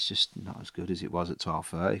 it's just not as good as it was at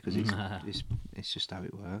 12:30, because it's just how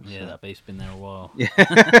it works. Yeah, so. that beef's been there a while. Yeah.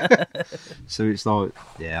 So it's like,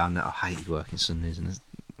 yeah, I hated working Sundays, and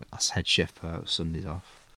as head chef, Sundays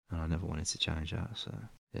off, and I never wanted to change that. So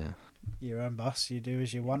yeah, Your own boss, you do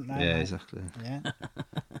as you want now. yeah, mate. exactly. Yeah.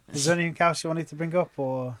 Is there anything else you wanted to bring up,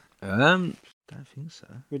 or Don't think so.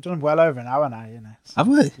 we've done well over an hour now, you know? Have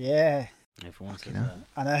we? Yeah, Everyone says Fucking hell.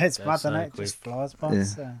 that. I know it's Goes mad, so and it quick. just flies by. Yeah.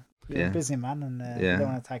 So you're Yeah. a busy man, and you Yeah. don't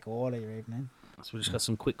want to take all of your evening. So we just got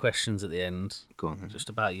some quick questions at the end, Go on then. just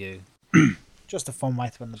about you. Just a fun way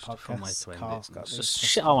to end the Just a fun way podcast. to end Carl's it. got It's these just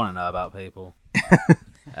questions. shit I want to know about people.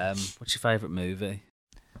 What's your favourite movie?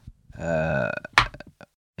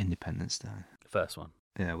 Independence Day. The first one.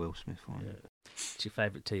 Yeah, Will Smith one. Yeah. What's your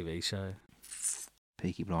favourite TV show?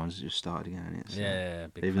 Peaky Blinders just started again. Innit? So Yeah,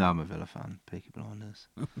 big even fan. though I'm a Villa fan, Peaky Blinders.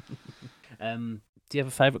 Do you have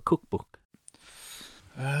a favourite cookbook?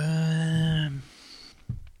 I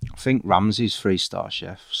think Ramsay's 3-star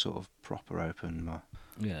chef sort of proper opened my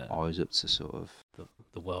Yeah, eyes up to sort of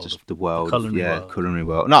the world. just Of, the world, culinary world. culinary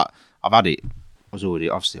world. No, I've had it. I was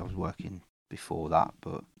working before that,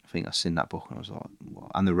 but I think I seen that book and I was like,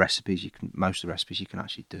 what? And the recipes most of the recipes you can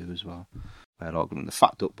actually do as well. Where like the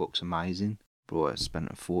Fact Up book's amazing, but I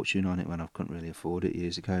spent a fortune on it when I couldn't really afford it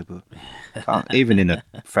years ago. But even in a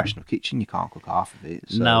professional kitchen, you can't cook half of it.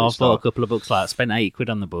 So no, I've it's bought like- a couple of books. Like, I spent £8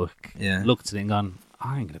 on the book. Yeah. Looked at it and gone,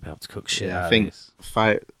 I ain't gonna be able to cook shit. Yeah, out I of think this.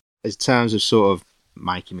 in terms of sort of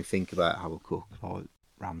making me think about how I cook, like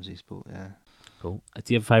Ramsay's, but yeah. Cool.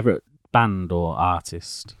 Do you have a favourite band or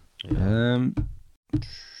artist?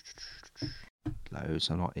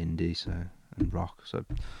 Loads. I like indie, and rock. So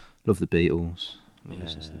love the Beatles. Love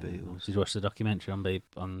listening to the Beatles. Did you watch the documentary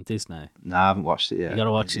on Disney? No, I haven't watched it yet. You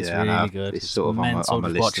gotta watch it. It's Yeah, I know. really good. It's sort of mental on my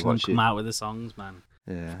just list watching to them watch come it. out with the songs, man.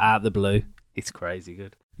 Yeah. Out of the blue. It's crazy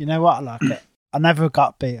good. You know what? Like, I never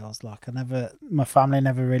got Beatles. Like, my family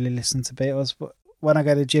never really listened to Beatles. But when I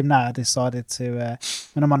go to the gym now, I decided to,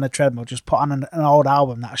 when I'm on the treadmill, just put on an old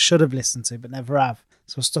album that I should have listened to but never have.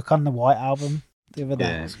 So I stuck on the White Album the other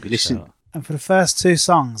day. Yeah. And for the first 2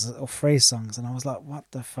 songs or 3 songs, and I was like, "What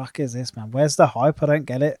the fuck is this, man? Where's the hype? I don't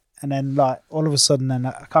get it." And then, like, all of a sudden, then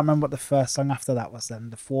I can't remember what the first song after that was. Then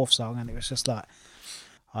the 4th song, and it was just like,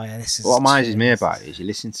 "Oh yeah, this is." What amazes me about it is you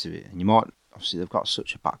listen to it, and you might obviously they've got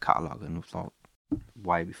such a back catalogue and like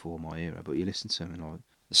way before my era, but you listen to them and like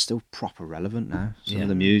they're still proper relevant now. Some of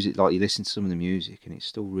the music, like you listen to some of the music, and it's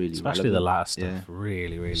still really especially relevant. the last stuff,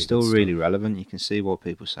 really, really. It's still good really stuff. relevant. You can see what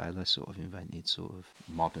people say. They sort of invented sort of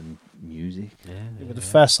modern music. But the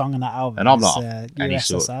first song on that album, And I'm is, not any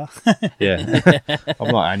USSR. Yeah,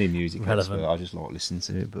 I'm not any music Relevant. expert. I just like listening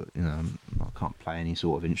to it, but you know, I can't play any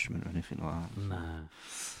sort of instrument or anything like that.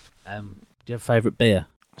 No. Do you have a favourite beer?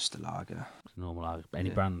 Just a lager. Normal lager, any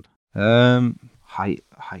brand?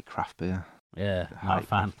 Hate craft beer. Yeah, not a Hate-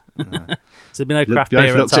 fan. No. So there'd be no Look, craft you both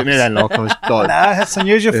beer. looked at me then like I was like, No, that's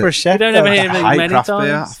unusual for a chef. You don't ever though. hear I hate many craft beer. I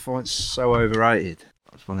times. find it's so overrated.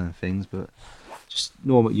 It's one of the things, but just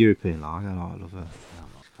normal European lager. I love it.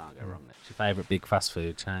 Can't go wrong. What's your favourite big fast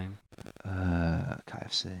food chain?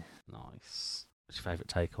 KFC. Nice. What's your favourite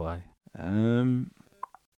takeaway?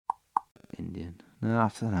 Indian. No,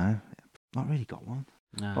 I don't know. Not really got one.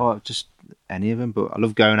 No. Oh, just any of them. But I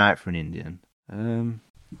love going out for an Indian.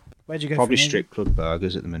 Where'd you go? Probably for an Strict Club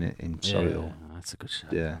Burgers at the minute in Solihull. That's a good show.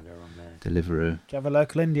 Yeah. Can't go wrong there. Deliveroo. Do you have a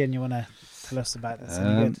local Indian you want to tell us about? That's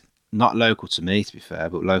any good? Not local to me, to be fair,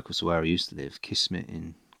 but local to where I used to live. Kismet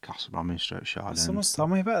in Castle Bromwich, Shard. Someone's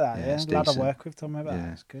told me about that. Yeah, Yeah, it's a lad I decent. work with told me about Yeah.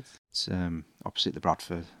 that. It's good. It's opposite the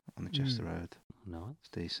Bradford on the Chester Road. Nice. It's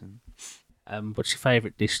decent. What's your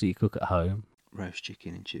favourite dish that you cook at home? Roast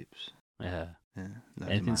chicken and chips. Yeah. Yeah. loads of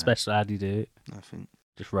Anything mayo. special? How do you do it? Nothing.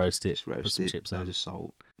 Just roast it. Just Put roast some it. chips Loads on. of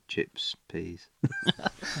salt, chips, peas,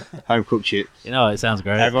 home cooked chips. You know, it sounds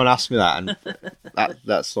great. Everyone asks me that, and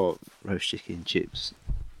that's like roast chicken, chips,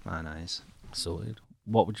 mayonnaise. Sorted.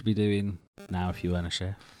 What would you be doing now if you weren't a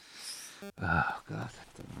chef? Oh God,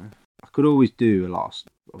 I don't know. I could always do a lot.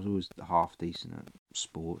 I was always half decent at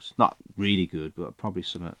sports. Not really good, but probably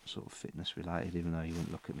some sort of fitness related. Even though you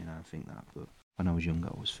wouldn't look at me now and think that, but when I was younger,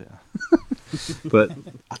 I was fitter. But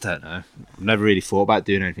I don't know. I've never really thought about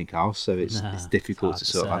doing anything else, so it's difficult hard to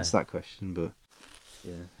to sort of say. answer that question. But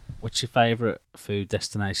yeah, What's your favourite food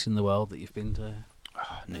destination in the world that you've been to?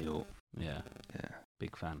 New York. Yeah, Yeah,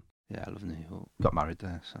 big fan. yeah, I love New York. Got married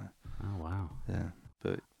there, so. Oh, wow. Yeah,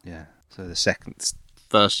 but yeah. So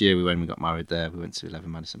first year we got married there. We went to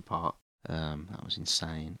 11 Madison Park. That was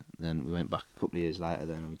insane. Then we went back a couple of years later.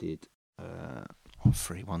 Then we did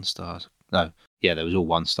 3 1-stars. No, yeah, there was all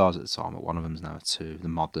 1-stars at the time. But one of them's now a 2. The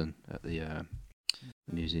Modern at the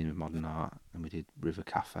Museum of Modern Art, and we did River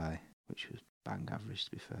Cafe, which was bang average.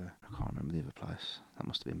 To be fair, I can't remember the other place. That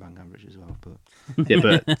must have been bang average as well. But yeah,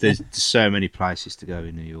 but there's so many places to go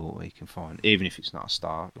in New York where you can find, even if it's not a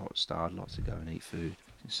star, I'd like to go and eat food.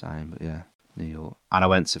 It's insane, but yeah, New York. And I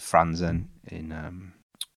went to Franzen in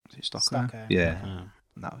is it Stockholm? Yeah,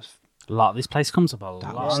 and that was. A lot. This place comes up a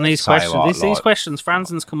lot. was- And these Tell you questions, what, these like- questions,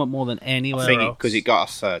 Franzen's come up more than anywhere I think else. because it got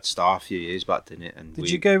a 3rd star a few years back, didn't it? And Did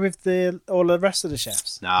you go with all the rest of the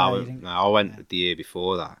chefs? No, you didn't? I went the year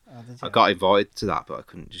before that. Oh, did I you? got invited to that, but I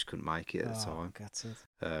couldn't make it at the Oh, time. got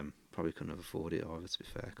it. Probably couldn't have afforded it either, to be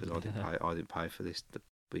fair, because I didn't pay for this.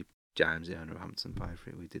 James, the owner of Hampton, paid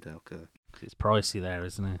for it. We did like a, It's pricey there,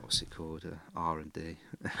 isn't it? what's it called, R&D.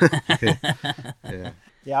 Yeah,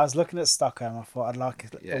 Yeah, I was looking at Stockholm. I thought I'd like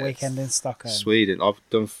Yeah, a weekend in Stockholm. Sweden. I've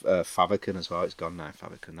done Faviken as well. It's gone now,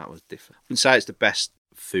 Faviken. That was different. I wouldn't say it's the best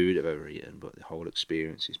food I've ever eaten, but the whole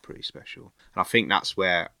experience is pretty special. And I think that's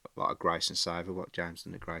where like a Grace and Savour, what James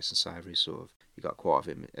done at Grace and Savour, is sort of, you got quite of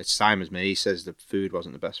it. It's the same as me. He says the food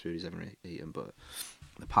wasn't the best food he's ever eaten, but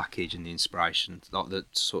the package and the inspiration, like the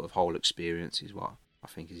sort of whole experience, is what I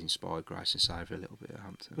think has inspired Grace and Savour a little bit at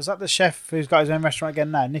Hampton. Was that the chef who's got his own restaurant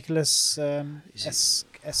again now? Nicholas Is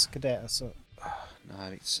Escadet or so? No,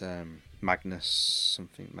 it's Magnus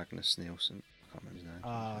Nielsen. I can't remember his name.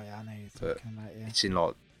 Oh, yeah, I know you're talking about, yeah. It's in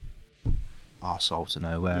like arsehole to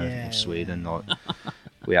nowhere Yeah, in Sweden. yeah. Like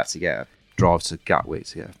we had to drive to Gatwick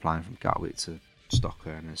to get a plane from Gatwick to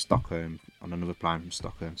Stockholm, and Stockholm on another plane from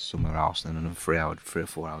Stockholm to somewhere else, and another 3 or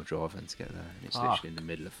 4 hour drive then to get there. And it's literally in the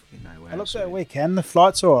middle of fucking nowhere. I looked in at a Sweden. weekend. The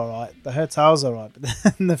flights are all right. The hotel's all right. But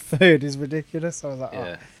then the food is ridiculous. I was like,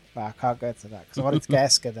 Yeah. well, I can't go to that. Because I wanted to get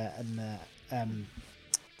Escadet and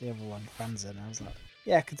the other one, Franzen. I was like,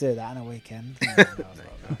 yeah, I could do that on a weekend. And I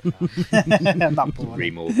was like, no, I'm not bored.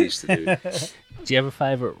 Remortgage to do. Do you have a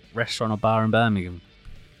favourite restaurant or bar in Birmingham?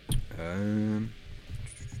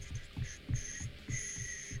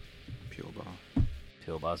 Pure Bar.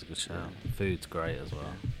 Pure Bar's a good show. Food's great as well.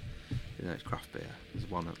 You know, it's craft beer. There's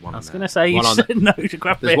one I was on going there. to say you One on said no to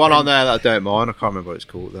craft There's beer. one on there that I don't mind. I can't remember what it's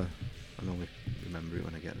called though. And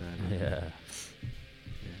Yeah.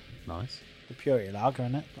 Nice. The Purity Lager,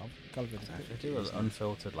 innit? Gotta be They do an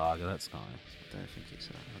unfiltered lager. That's nice. I don't think it's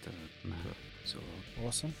I don't know. No. But it's all right.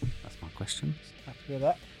 awesome. That's my questions. Happy with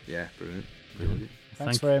that. Yeah, brilliant. Brilliant.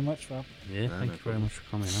 Thanks very much, Rob. Yeah, No, thank no you very problem. much for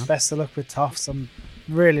coming on. Best of luck with Toffs. I'm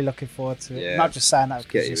really looking forward to it. Yeah, Not just saying that Just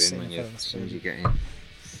get because you you're in sitting when in you, front of as the soon as you screen.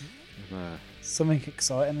 get in. Something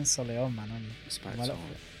exciting in Solihull, man. I'm It's about well up time.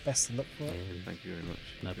 for it. Best of luck for it. Yeah, Thank you very much.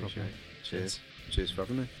 No Appreciate problem. it. Cheers. Cheers for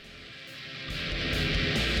having me.